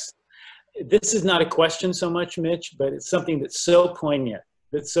 Yes. This is not a question so much, Mitch, but it's something that's so poignant.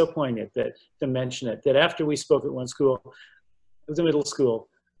 That to mention it. That after we spoke at one school, it was a middle school,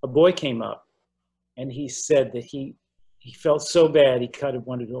 a boy came up, and he said that he felt so bad he kind of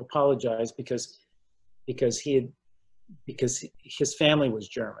wanted to apologize because his family was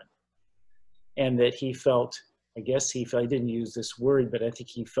German, and that he felt, I guess he didn't use this word, but I think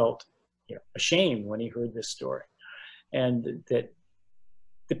he felt ashamed when he heard this story, and that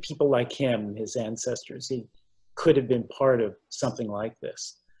the people like him, his ancestors, he could have been part of something like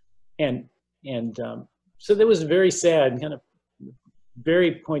this, and so that was very sad and kind of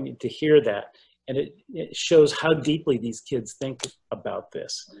very poignant to hear that, and it shows how deeply these kids think about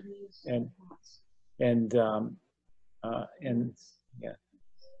this, and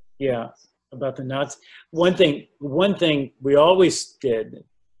yeah. About the Nazis. One thing we always did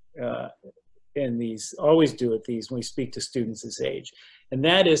always do at these when we speak to students this age, and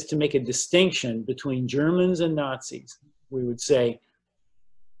that is to make a distinction between Germans and Nazis. We would say,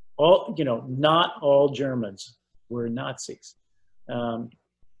 not all Germans were Nazis,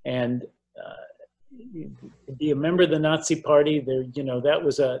 and to be a member of the Nazi Party, that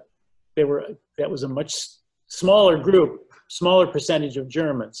was a much smaller group, smaller percentage of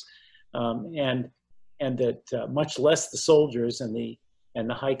Germans. And that much less the soldiers and the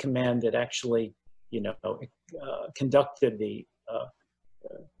high command that actually conducted the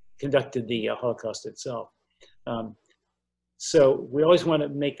Holocaust itself. So we always want to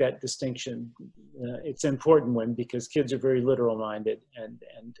make that distinction. It's an important one because kids are very literal minded, and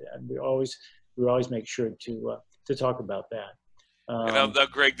we always make sure to talk about that. Now,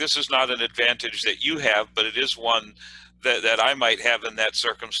 Greg, this is not an advantage that you have, but it is one that I might have in that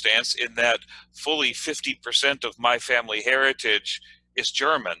circumstance, in that fully 50% of my family heritage is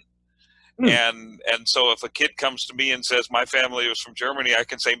German. And so if a kid comes to me and says my family was from Germany, I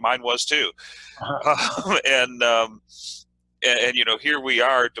can say mine was too. And here we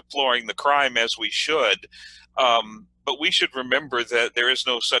are deploring the crime, as we should. But we should remember that there is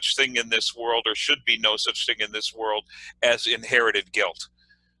no such thing in this world, or should be no such thing in this world, as inherited guilt.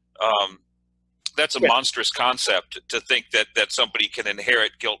 That's a monstrous concept, to think that somebody can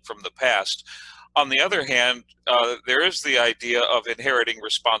inherit guilt from the past. On the other hand, there is the idea of inheriting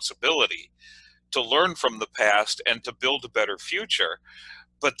responsibility to learn from the past and to build a better future.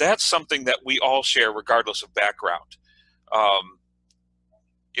 But that's something that we all share regardless of background.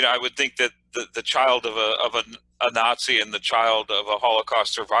 I would think that the child of a Nazi and the child of a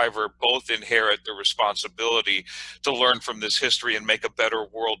Holocaust survivor both inherit the responsibility to learn from this history and make a better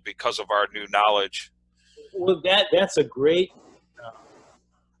world because of our new knowledge. Well, that's a great,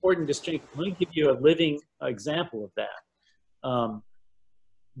 important distinction. Let me give you a living example of that.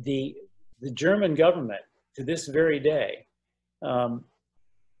 The German government, to this very day,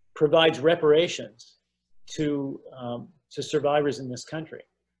 provides reparations to survivors in this country.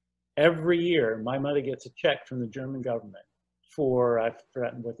 Every year, my mother gets a check from the German government for, I've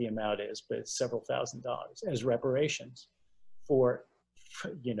forgotten what the amount is, but it's several $1,000s as reparations for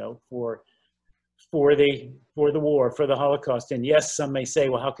the war, for the Holocaust. And yes, some may say,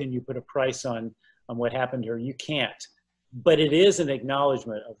 well, how can you put a price on what happened to her? You can't. But it is an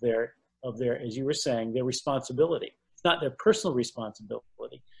acknowledgement of their, as you were saying, their responsibility. It's not their personal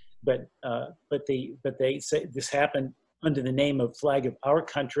responsibility, but they say this happened under the name of flag of our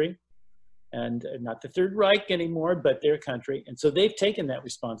country, and not the Third Reich anymore, but their country. And so they've taken that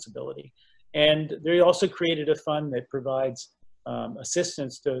responsibility. And they also created a fund that provides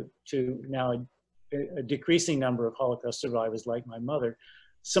assistance to now a decreasing number of Holocaust survivors like my mother,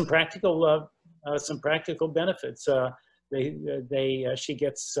 some practical benefits. She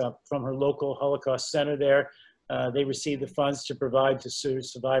gets from her local Holocaust center there. They receive the funds to provide to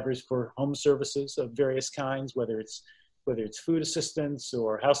survivors for home services of various kinds, whether it's food assistance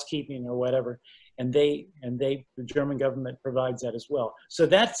or housekeeping or whatever, and the German government provides that as well. So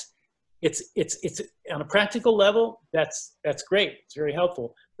it's on a practical level, that's great. It's very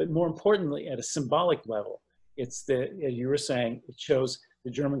helpful. But more importantly, at a symbolic level, as you were saying, it shows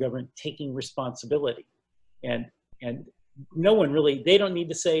the German government taking responsibility, and no one really, they don't need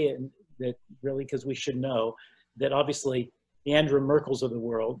to say it, that really, because we should know that obviously the Angela Merkels of the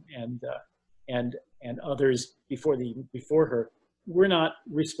world and others before her were not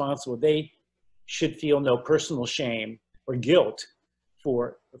responsible. They should feel no personal shame or guilt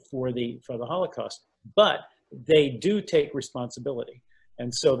for the Holocaust, but they do take responsibility,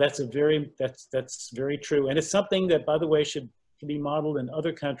 and so that's very true, and it's something that, by the way, should be modeled in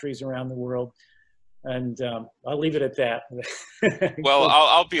other countries around the world. And I'll leave it at that. Well,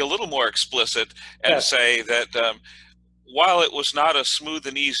 I'll be a little more explicit and say that while it was not a smooth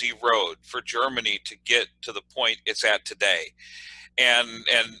and easy road for Germany to get to the point it's at today, and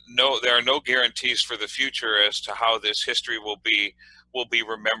no, there are no guarantees for the future as to how this history will be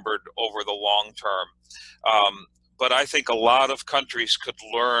remembered over the long term. But I think a lot of countries could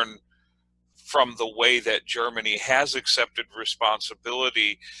learn from the way that Germany has accepted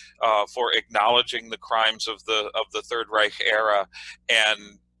responsibility for acknowledging the crimes of the Third Reich era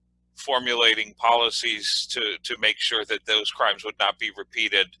and formulating policies to make sure that those crimes would not be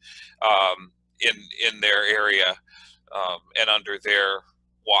repeated in their area and under their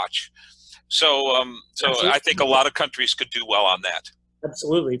watch. So I think a lot of countries could do well on that.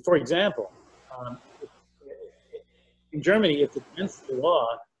 Absolutely. For example, in Germany, it's against the law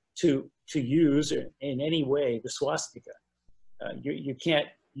to use in any way the swastika. You can't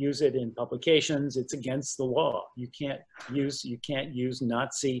use it in publications. It's against the law. You can't use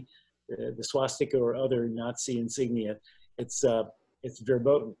Nazi, the swastika or other Nazi insignia. It's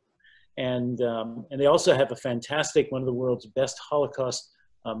verboten. And they also have a fantastic, one of the world's best Holocaust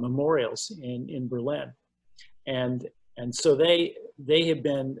memorials in Berlin. And so they have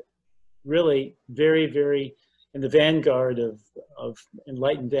been really very, very in the vanguard of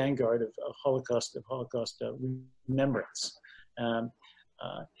enlightened vanguard of Holocaust remembrance. So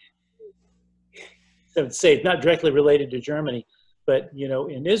to say it's not directly related to Germany, but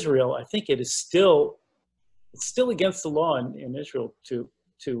in Israel, I think it's still against the law in Israel to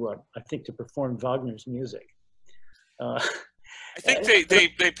perform Wagner's music. I think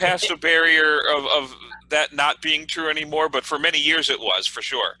they passed a barrier of that not being true anymore, but for many years it was, for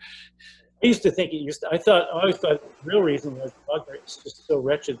sure. I used to think I always thought the real reason was Wagner is just so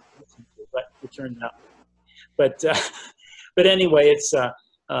wretched, but it turned out. But anyway,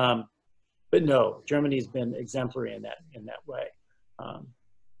 but no, Germany's been exemplary in that way.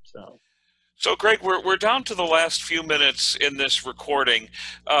 So Greg, we're down to the last few minutes in this recording.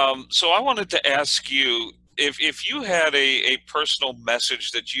 So I wanted to ask you, if you had a personal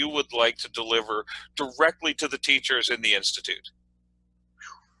message that you would like to deliver directly to the teachers in the Institute.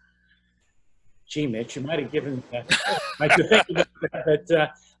 Gee, Mitch, you might have given me that. I could think about that,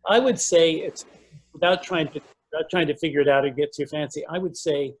 but I would say, it's without trying to figure it out or get too fancy, I would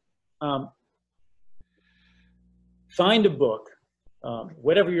say find a book,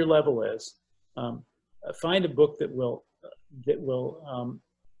 whatever your level is, find a book that will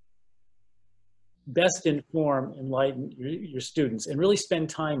best inform, enlighten your students, and really spend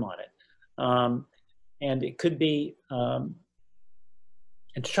time on it. And it could be,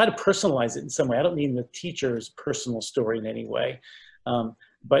 and to try to personalize it in some way. I don't mean the teacher's personal story in any way,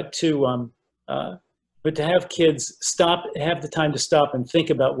 but to have kids have the time to stop and think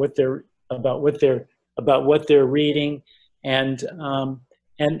about what they're reading, and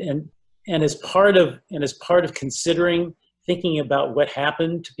as part of considering, thinking about what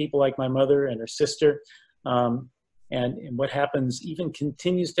happened to people like my mother and her sister, and what happens, even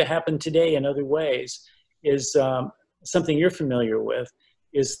continues to happen today in other ways, is something you're familiar with,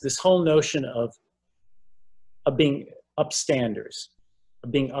 is this whole notion of being upstanders,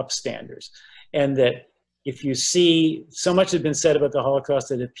 and that if you see, so much has been said about the Holocaust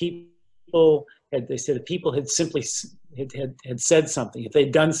that if people had simply had said something, if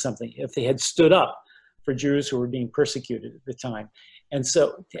they'd done something, if they had stood up for Jews who were being persecuted at the time. And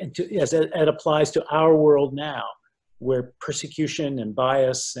so, as it applies to our world now, where persecution and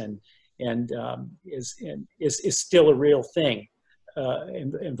bias is still a real thing,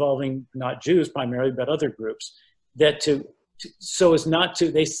 involving not Jews primarily, but other groups, that to so as not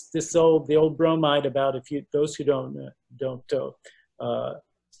to, the old bromide about those who don't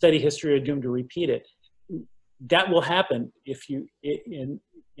study history are doomed to repeat it. That will happen if in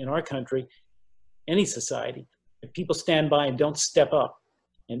our country, any society, if people stand by and don't step up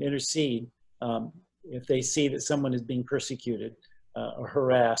and intercede, if they see that someone is being persecuted or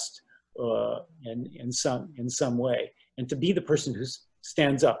harassed in some way, and to be the person who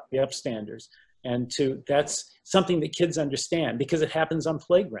stands up, the upstanders, and that's something that kids understand, because it happens on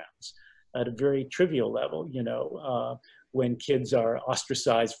playgrounds at a very trivial level, when kids are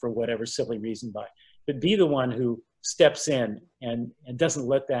ostracized for whatever silly reason but be the one who steps in and doesn't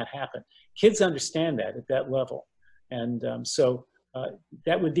let that happen. Kids understand that at that level. And so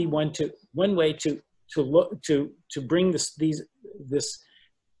that would be one way to bring this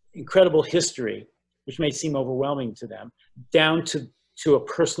incredible history, which may seem overwhelming to them, down to a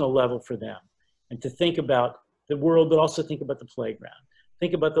personal level for them, and to think about the world, but also think about the playground,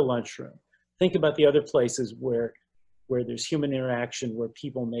 think about the lunchroom, think about the other places where there's human interaction, where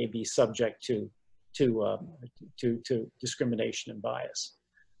people may be subject to discrimination and bias.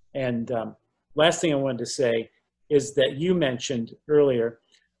 And last thing I wanted to say is that you mentioned earlier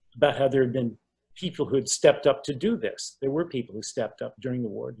about how there had been people who had stepped up to do this. There were people who stepped up during the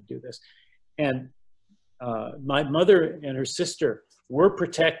war to do this. And my mother and her sister were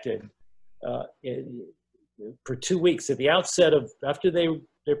protected for 2 weeks at the outset of, after their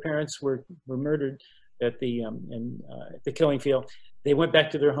parents were murdered at the killing field. They went back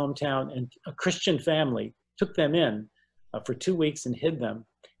to their hometown, and a Christian family took them in for 2 weeks and hid them,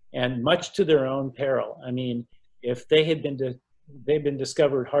 and much to their own peril. I mean, if they'd been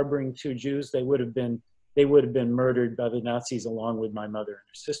discovered harboring 2 Jews, they would have been murdered by the Nazis along with my mother and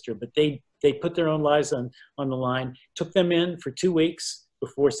her sister. But they put their own lives on the line, took them in for 2 weeks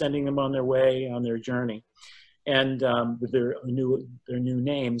before sending them on their way, on their journey, and with their new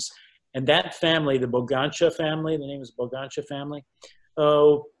names. And that family, the Bogancia family, the name is Bogancia family,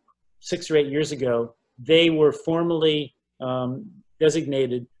 6 or 8 years ago, they were formally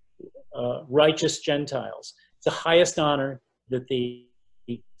designated righteous Gentiles. It's the highest honor that the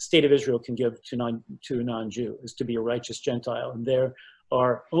state of Israel can give to a non-Jew, is to be a righteous Gentile. And there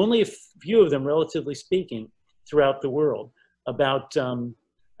are only a few of them, relatively speaking, throughout the world. I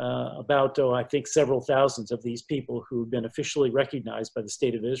think several thousands of these people who have been officially recognized by the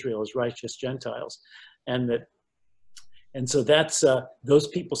state of Israel as righteous Gentiles, and so that's those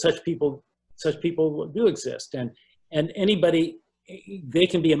people. Such people do exist, and anybody, they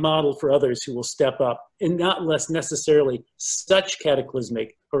can be a model for others who will step up in not less necessarily such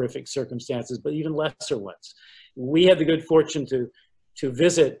cataclysmic, horrific circumstances, but even lesser ones. We had the good fortune to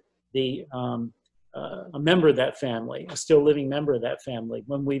visit a member of that family, a still living member of that family,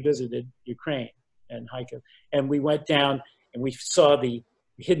 when we visited Ukraine and Kharkiv. And we went down and we saw the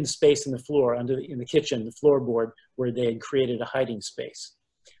hidden space in the floor, in the kitchen, the floorboard, where they had created a hiding space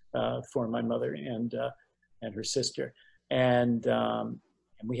for my mother and her sister. And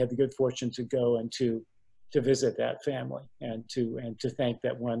we had the good fortune to go and to visit that family, and to thank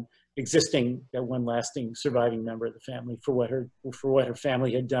that one lasting surviving member of the family for what her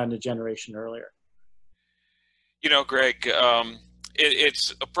family had done a generation earlier. You know, Greg,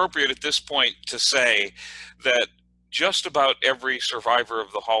 it's appropriate at this point to say that just about every survivor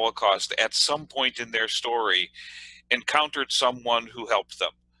of the Holocaust at some point in their story encountered someone who helped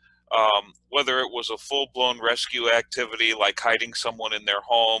them. Whether it was a full-blown rescue activity like hiding someone in their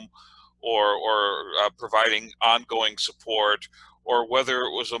home, or providing ongoing support, or whether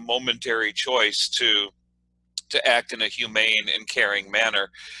it was a momentary choice to act in a humane and caring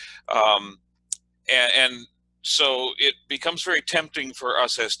manner. And so it becomes very tempting for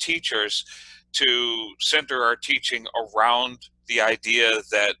us as teachers to center our teaching around the idea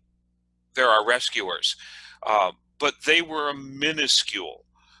that there are rescuers, but they were a minuscule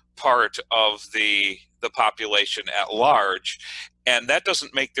part of the population at large, and that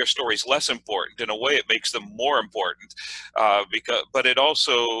doesn't make their stories less important. In a way, it makes them more important, but it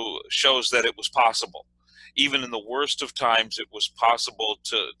also shows that it was possible. Even in the worst of times, it was possible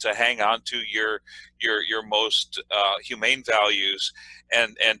to hang on to your most humane values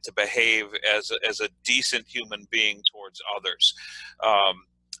and to behave as a decent human being towards others.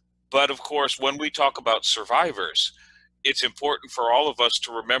 But of course, when we talk about survivors, it's important for all of us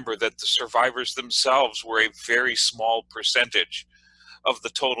to remember that the survivors themselves were a very small percentage of the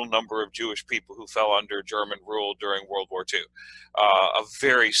total number of Jewish people who fell under German rule during World War II. A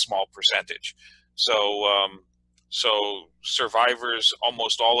very small percentage. So survivors,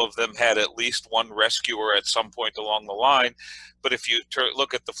 almost all of them had at least one rescuer at some point along the line. But if you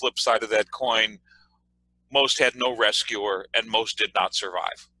look at the flip side of that coin, most had no rescuer and most did not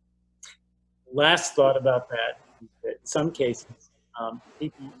survive. Last thought about that is that in some cases,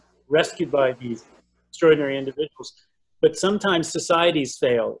 people rescued by these extraordinary individuals, but sometimes societies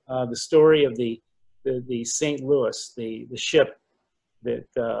fail. The story of the St. Louis, the ship that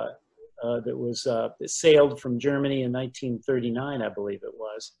that sailed from Germany in 1939, I believe it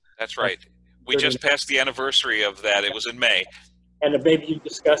was. That's right. We just passed the anniversary of that. It was in May. And maybe you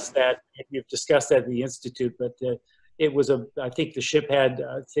discussed that. You've discussed that at the Institute, but it was I think the ship had,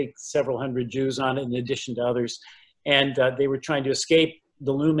 I think, several hundred Jews on it in addition to others, and they were trying to escape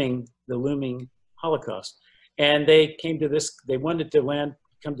the looming Holocaust. And they came to this. They wanted to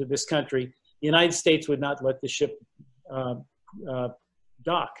come to this country. The United States would not let the ship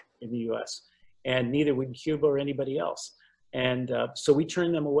dock in the U.S., and neither would Cuba or anybody else. And so we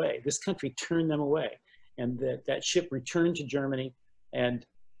turned them away. This country turned them away, and that ship returned to Germany, and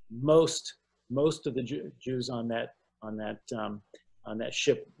most of the Jews on that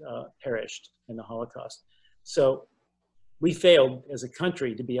ship perished in the Holocaust. So we failed as a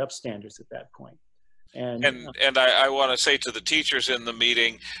country to be upstanders at that point. And I want to say to the teachers in the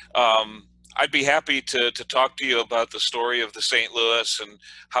meeting, I'd be happy to talk to you about the story of the St. Louis and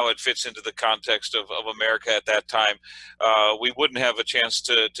how it fits into the context of America at that time. We wouldn't have a chance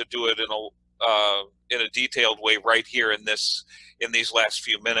to do it in a detailed way right here in these last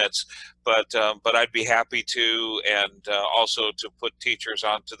few minutes, but I'd be happy to, and also to put teachers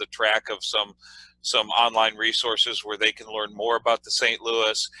onto the track of some online resources where they can learn more about the St.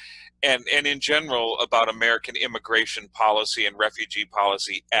 Louis and in general about American immigration policy and refugee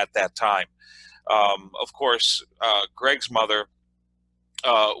policy at that time. Of course, Greg's mother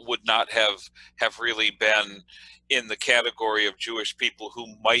would not have really been in the category of Jewish people who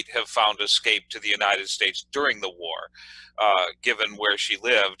might have found escape to the United States during the war, given where she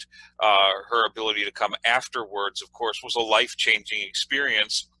lived. Her ability to come afterwards, of course, was a life-changing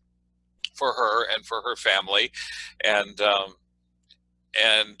experience for her and for her family. And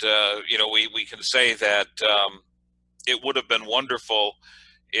you know, we can say that it would have been wonderful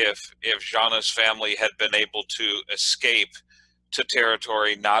if Jana's family had been able to escape to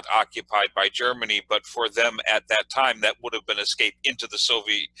territory not occupied by Germany, but for them at that time, that would have been escape into the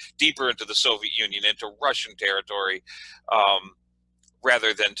deeper into the Soviet Union, into Russian territory,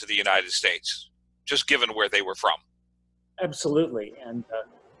 rather than to the United States, just given where they were from. Absolutely. And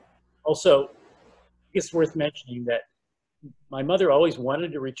also, it's worth mentioning that my mother always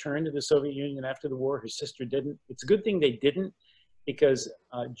wanted to return to the Soviet Union after the war. Her sister didn't. It's a good thing they didn't, because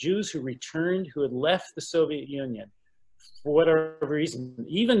Jews who returned, who had left the Soviet Union, for whatever reason,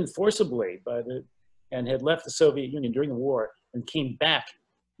 even forcibly and had left the Soviet Union during the war and came back,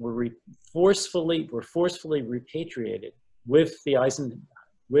 were forcefully repatriated with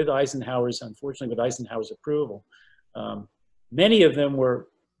Eisenhower's, unfortunately, with Eisenhower's approval. Many of them were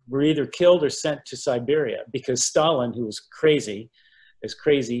either killed or sent to Siberia, because Stalin, who was crazy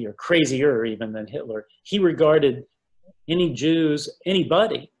or crazier even than Hitler, he regarded any Jews,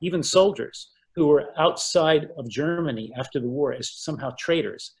 anybody, even soldiers, who were outside of Germany after the war as somehow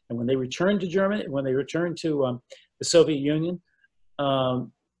traitors. And when they returned to Germany, when they returned to the Soviet Union, most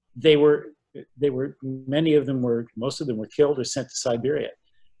of them were killed or sent to Siberia.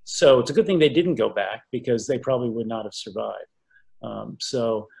 So it's a good thing they didn't go back, because they probably would not have survived.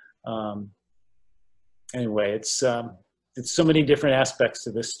 Anyway, it's so many different aspects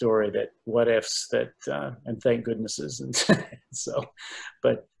to this story, that what ifs, that and thank goodnesses, and so,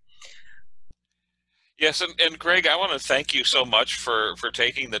 but. Yes, and Greg, I want to thank you so much for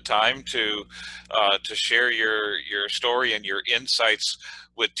taking the time to share your story and your insights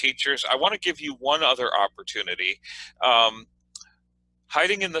with teachers. I want to give you one other opportunity.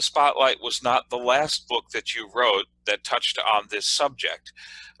 Hiding in the Spotlight was not the last book that you wrote that touched on this subject.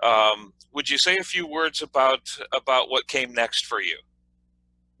 Would you say a few words about what came next for you?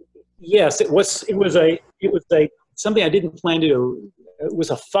 Yes, it was something I didn't plan to do. It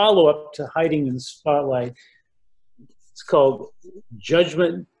was a follow-up to Hiding in the Spotlight. It's called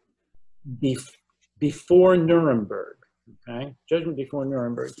Judgment Before Nuremberg. Okay, Judgment Before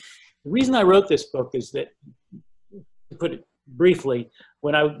Nuremberg. The reason I wrote this book is that, to put it briefly,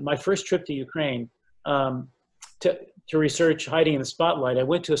 when my first trip to Ukraine to research Hiding in the Spotlight, I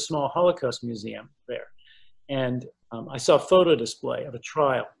went to a small Holocaust museum there, and I saw a photo display of a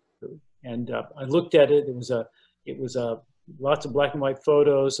trial, and I looked at it. It was lots of black and white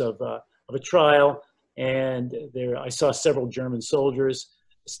photos of a trial, and there I saw several German soldiers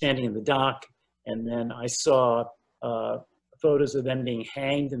standing in the dock, and then I saw photos of them being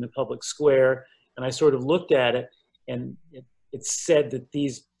hanged in the public square, and I sort of looked at it, and it said that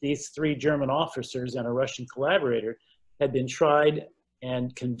these three German officers and a Russian collaborator had been tried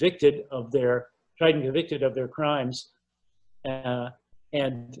and convicted of their crimes,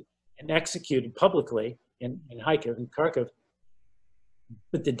 and executed publicly in Kharkiv.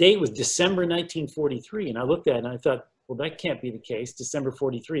 But the date was December 1943, and I looked at it and I thought, well, that can't be the case. December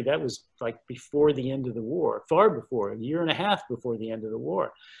 43, that was like before the end of the war, far before, a year and a half before the end of the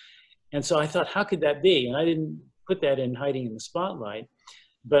war. And so I thought, how could that be? And I didn't put that in hiding in the spotlight.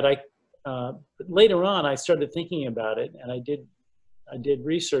 But later on, I started thinking about it, and I did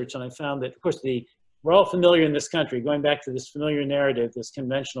research, and I found that, of course, we're all familiar in this country, going back to this familiar narrative, this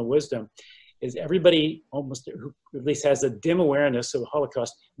conventional wisdom, is everybody almost, who at least has a dim awareness of the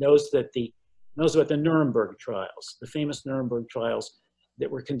Holocaust, knows about the Nuremberg trials, the famous Nuremberg trials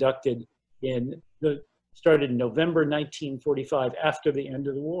that were conducted started in November 1945, after the end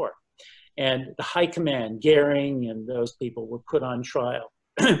of the war. And the high command, Goering and those people, were put on trial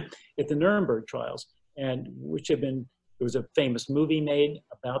at the Nuremberg trials, and there was a famous movie made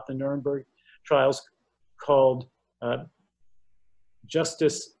about the Nuremberg trials called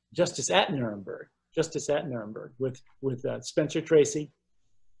Justice at Nuremberg, with Spencer Tracy,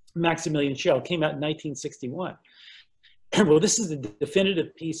 Maximilian Schell. Came out in 1961. Well, this is the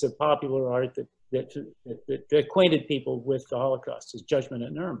definitive piece of popular art that acquainted people with the Holocaust, is Judgment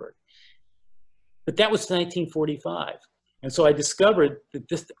at Nuremberg. But that was 1945. And so I discovered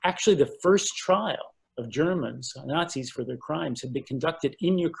that actually the first trial of Germans, Nazis, for their crimes had been conducted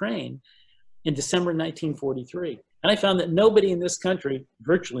in Ukraine in December 1943. And I found that nobody in this country,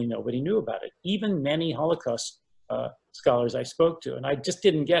 virtually nobody, knew about it, even many Holocaust scholars I spoke to. And I just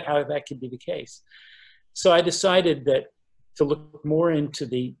didn't get how that could be the case. So I decided to look more into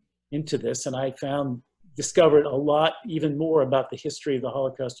this, and I discovered a lot, even more, about the history of the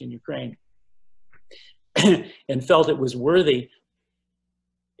Holocaust in Ukraine. And felt it was worthy.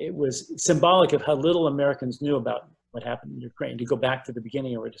 It was symbolic of how little Americans knew about what happened in Ukraine, to go back to the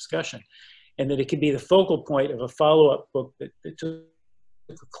beginning of our discussion, and that it could be the focal point of a follow-up book that took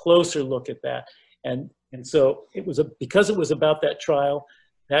a closer look at that. And so because it was about that trial,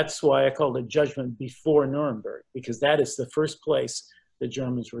 that's why I called it Judgment Before Nuremberg, because that is the first place the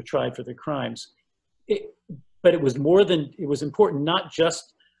Germans were tried for their crimes. But it was important not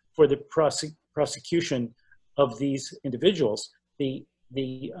just for the prosecution of these individuals. The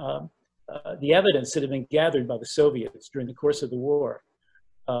evidence that had been gathered by the Soviets during the course of the war,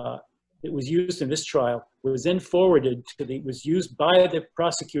 that was used in this trial, was then forwarded was used by the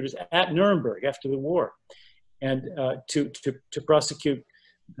prosecutors at Nuremberg after the war, and to prosecute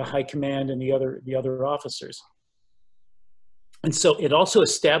the high command and the other officers. And so it also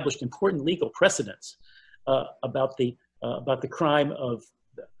established important legal precedents about the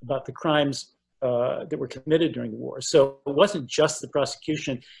crimes that were committed during the war. So it wasn't just the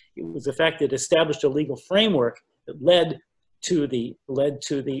prosecution; it was the fact that it established a legal framework that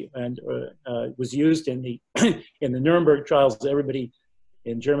was used in the in the Nuremberg trials that everybody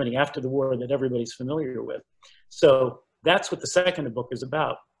in Germany after the war, that everybody's familiar with. So that's what the second book is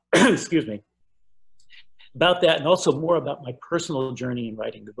about. Excuse me. About that, and also more about my personal journey in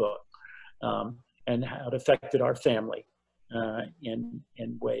writing the book, and how it affected our family in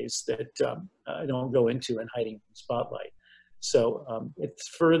ways that I don't go into in hiding in the spotlight. So it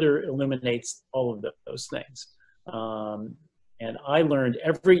further illuminates all of those things. And I learned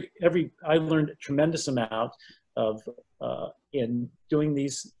I learned a tremendous amount of in doing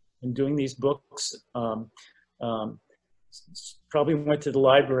these books. Probably went to the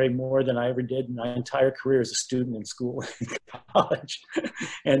library more than I ever did in my entire career as a student in school and college.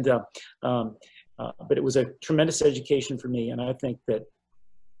 And but it was a tremendous education for me, and I think that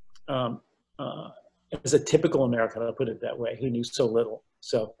as a typical American, I'll put it that way, who knew so little.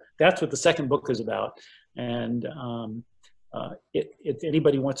 So that's what the second book is about. And if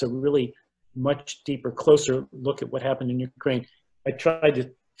anybody wants a really much deeper, closer look at what happened in Ukraine, I tried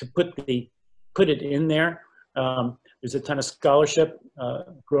to put it in there. There's a ton of scholarship,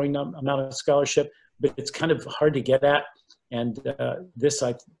 growing amount of scholarship, but it's kind of hard to get at. And this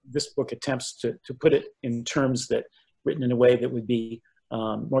book attempts to put it in terms that, written in a way that would be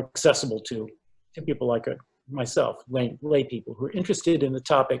more accessible to people like myself, lay people who are interested in the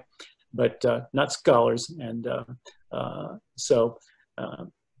topic, but not scholars. And so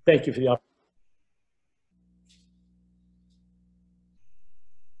thank you for the opportunity.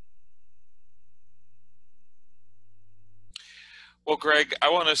 Well, Greg, I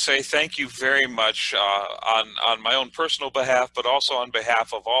want to say thank you very much on my own personal behalf, but also on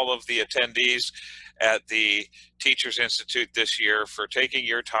behalf of all of the attendees at the Teachers Institute this year, for taking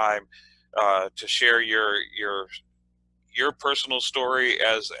your time to share your your personal story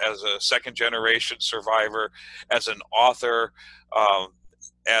as a second generation survivor, as an author, um,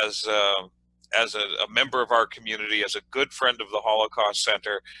 as a member of our community, as a good friend of the Holocaust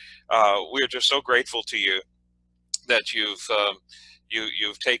Center. We are just so grateful to you that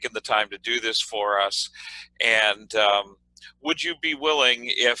you've taken the time to do this for us. And would you be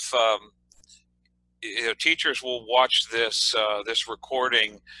willing, if teachers will watch this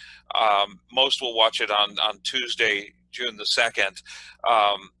recording, most will watch it on Tuesday, June the 2nd.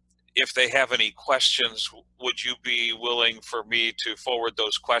 If they have any questions, would you be willing for me to forward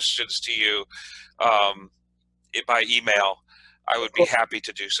those questions to you by email? I would be happy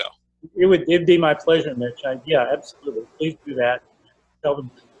to do so. It'd be my pleasure, Mitch. Yeah, absolutely. Please do that. Tell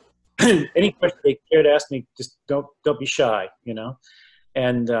them any question they care to ask me. Just don't be shy, you know.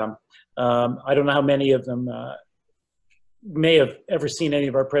 And I don't know how many of them may have ever seen any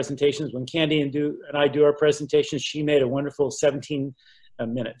of our presentations. When Candy and I do our presentations, she made a wonderful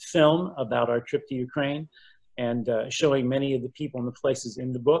 17-minute film about our trip to Ukraine, and showing many of the people and the places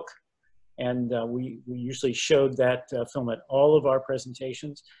in the book. And we usually showed that film at all of our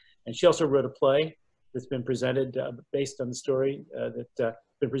presentations. And she also wrote a play that's been presented based on the story that's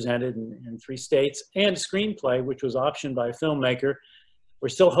been presented in 3 states, and a screenplay, which was optioned by a filmmaker. We're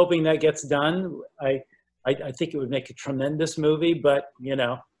still hoping that gets done. I think it would make a tremendous movie, but you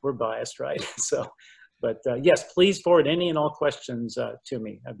know, we're biased, right? So, but yes, please forward any and all questions to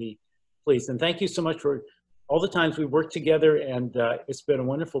me. I'd be pleased. And thank you so much for all the times we worked together. And it's been a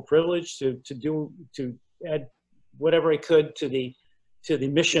wonderful privilege to add whatever I could to the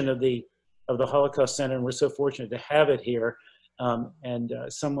mission of the Holocaust Center. And we're so fortunate to have it here. And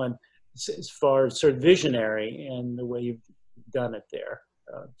someone as far as sort of visionary in the way you've done it there.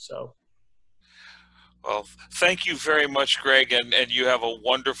 Well, thank you very much, Greg, and you have a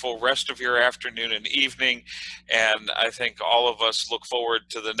wonderful rest of your afternoon and evening, and I think all of us look forward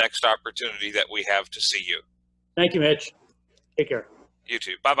to the next opportunity that we have to see you. Thank you, Mitch. Take care. You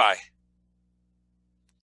too. Bye-bye.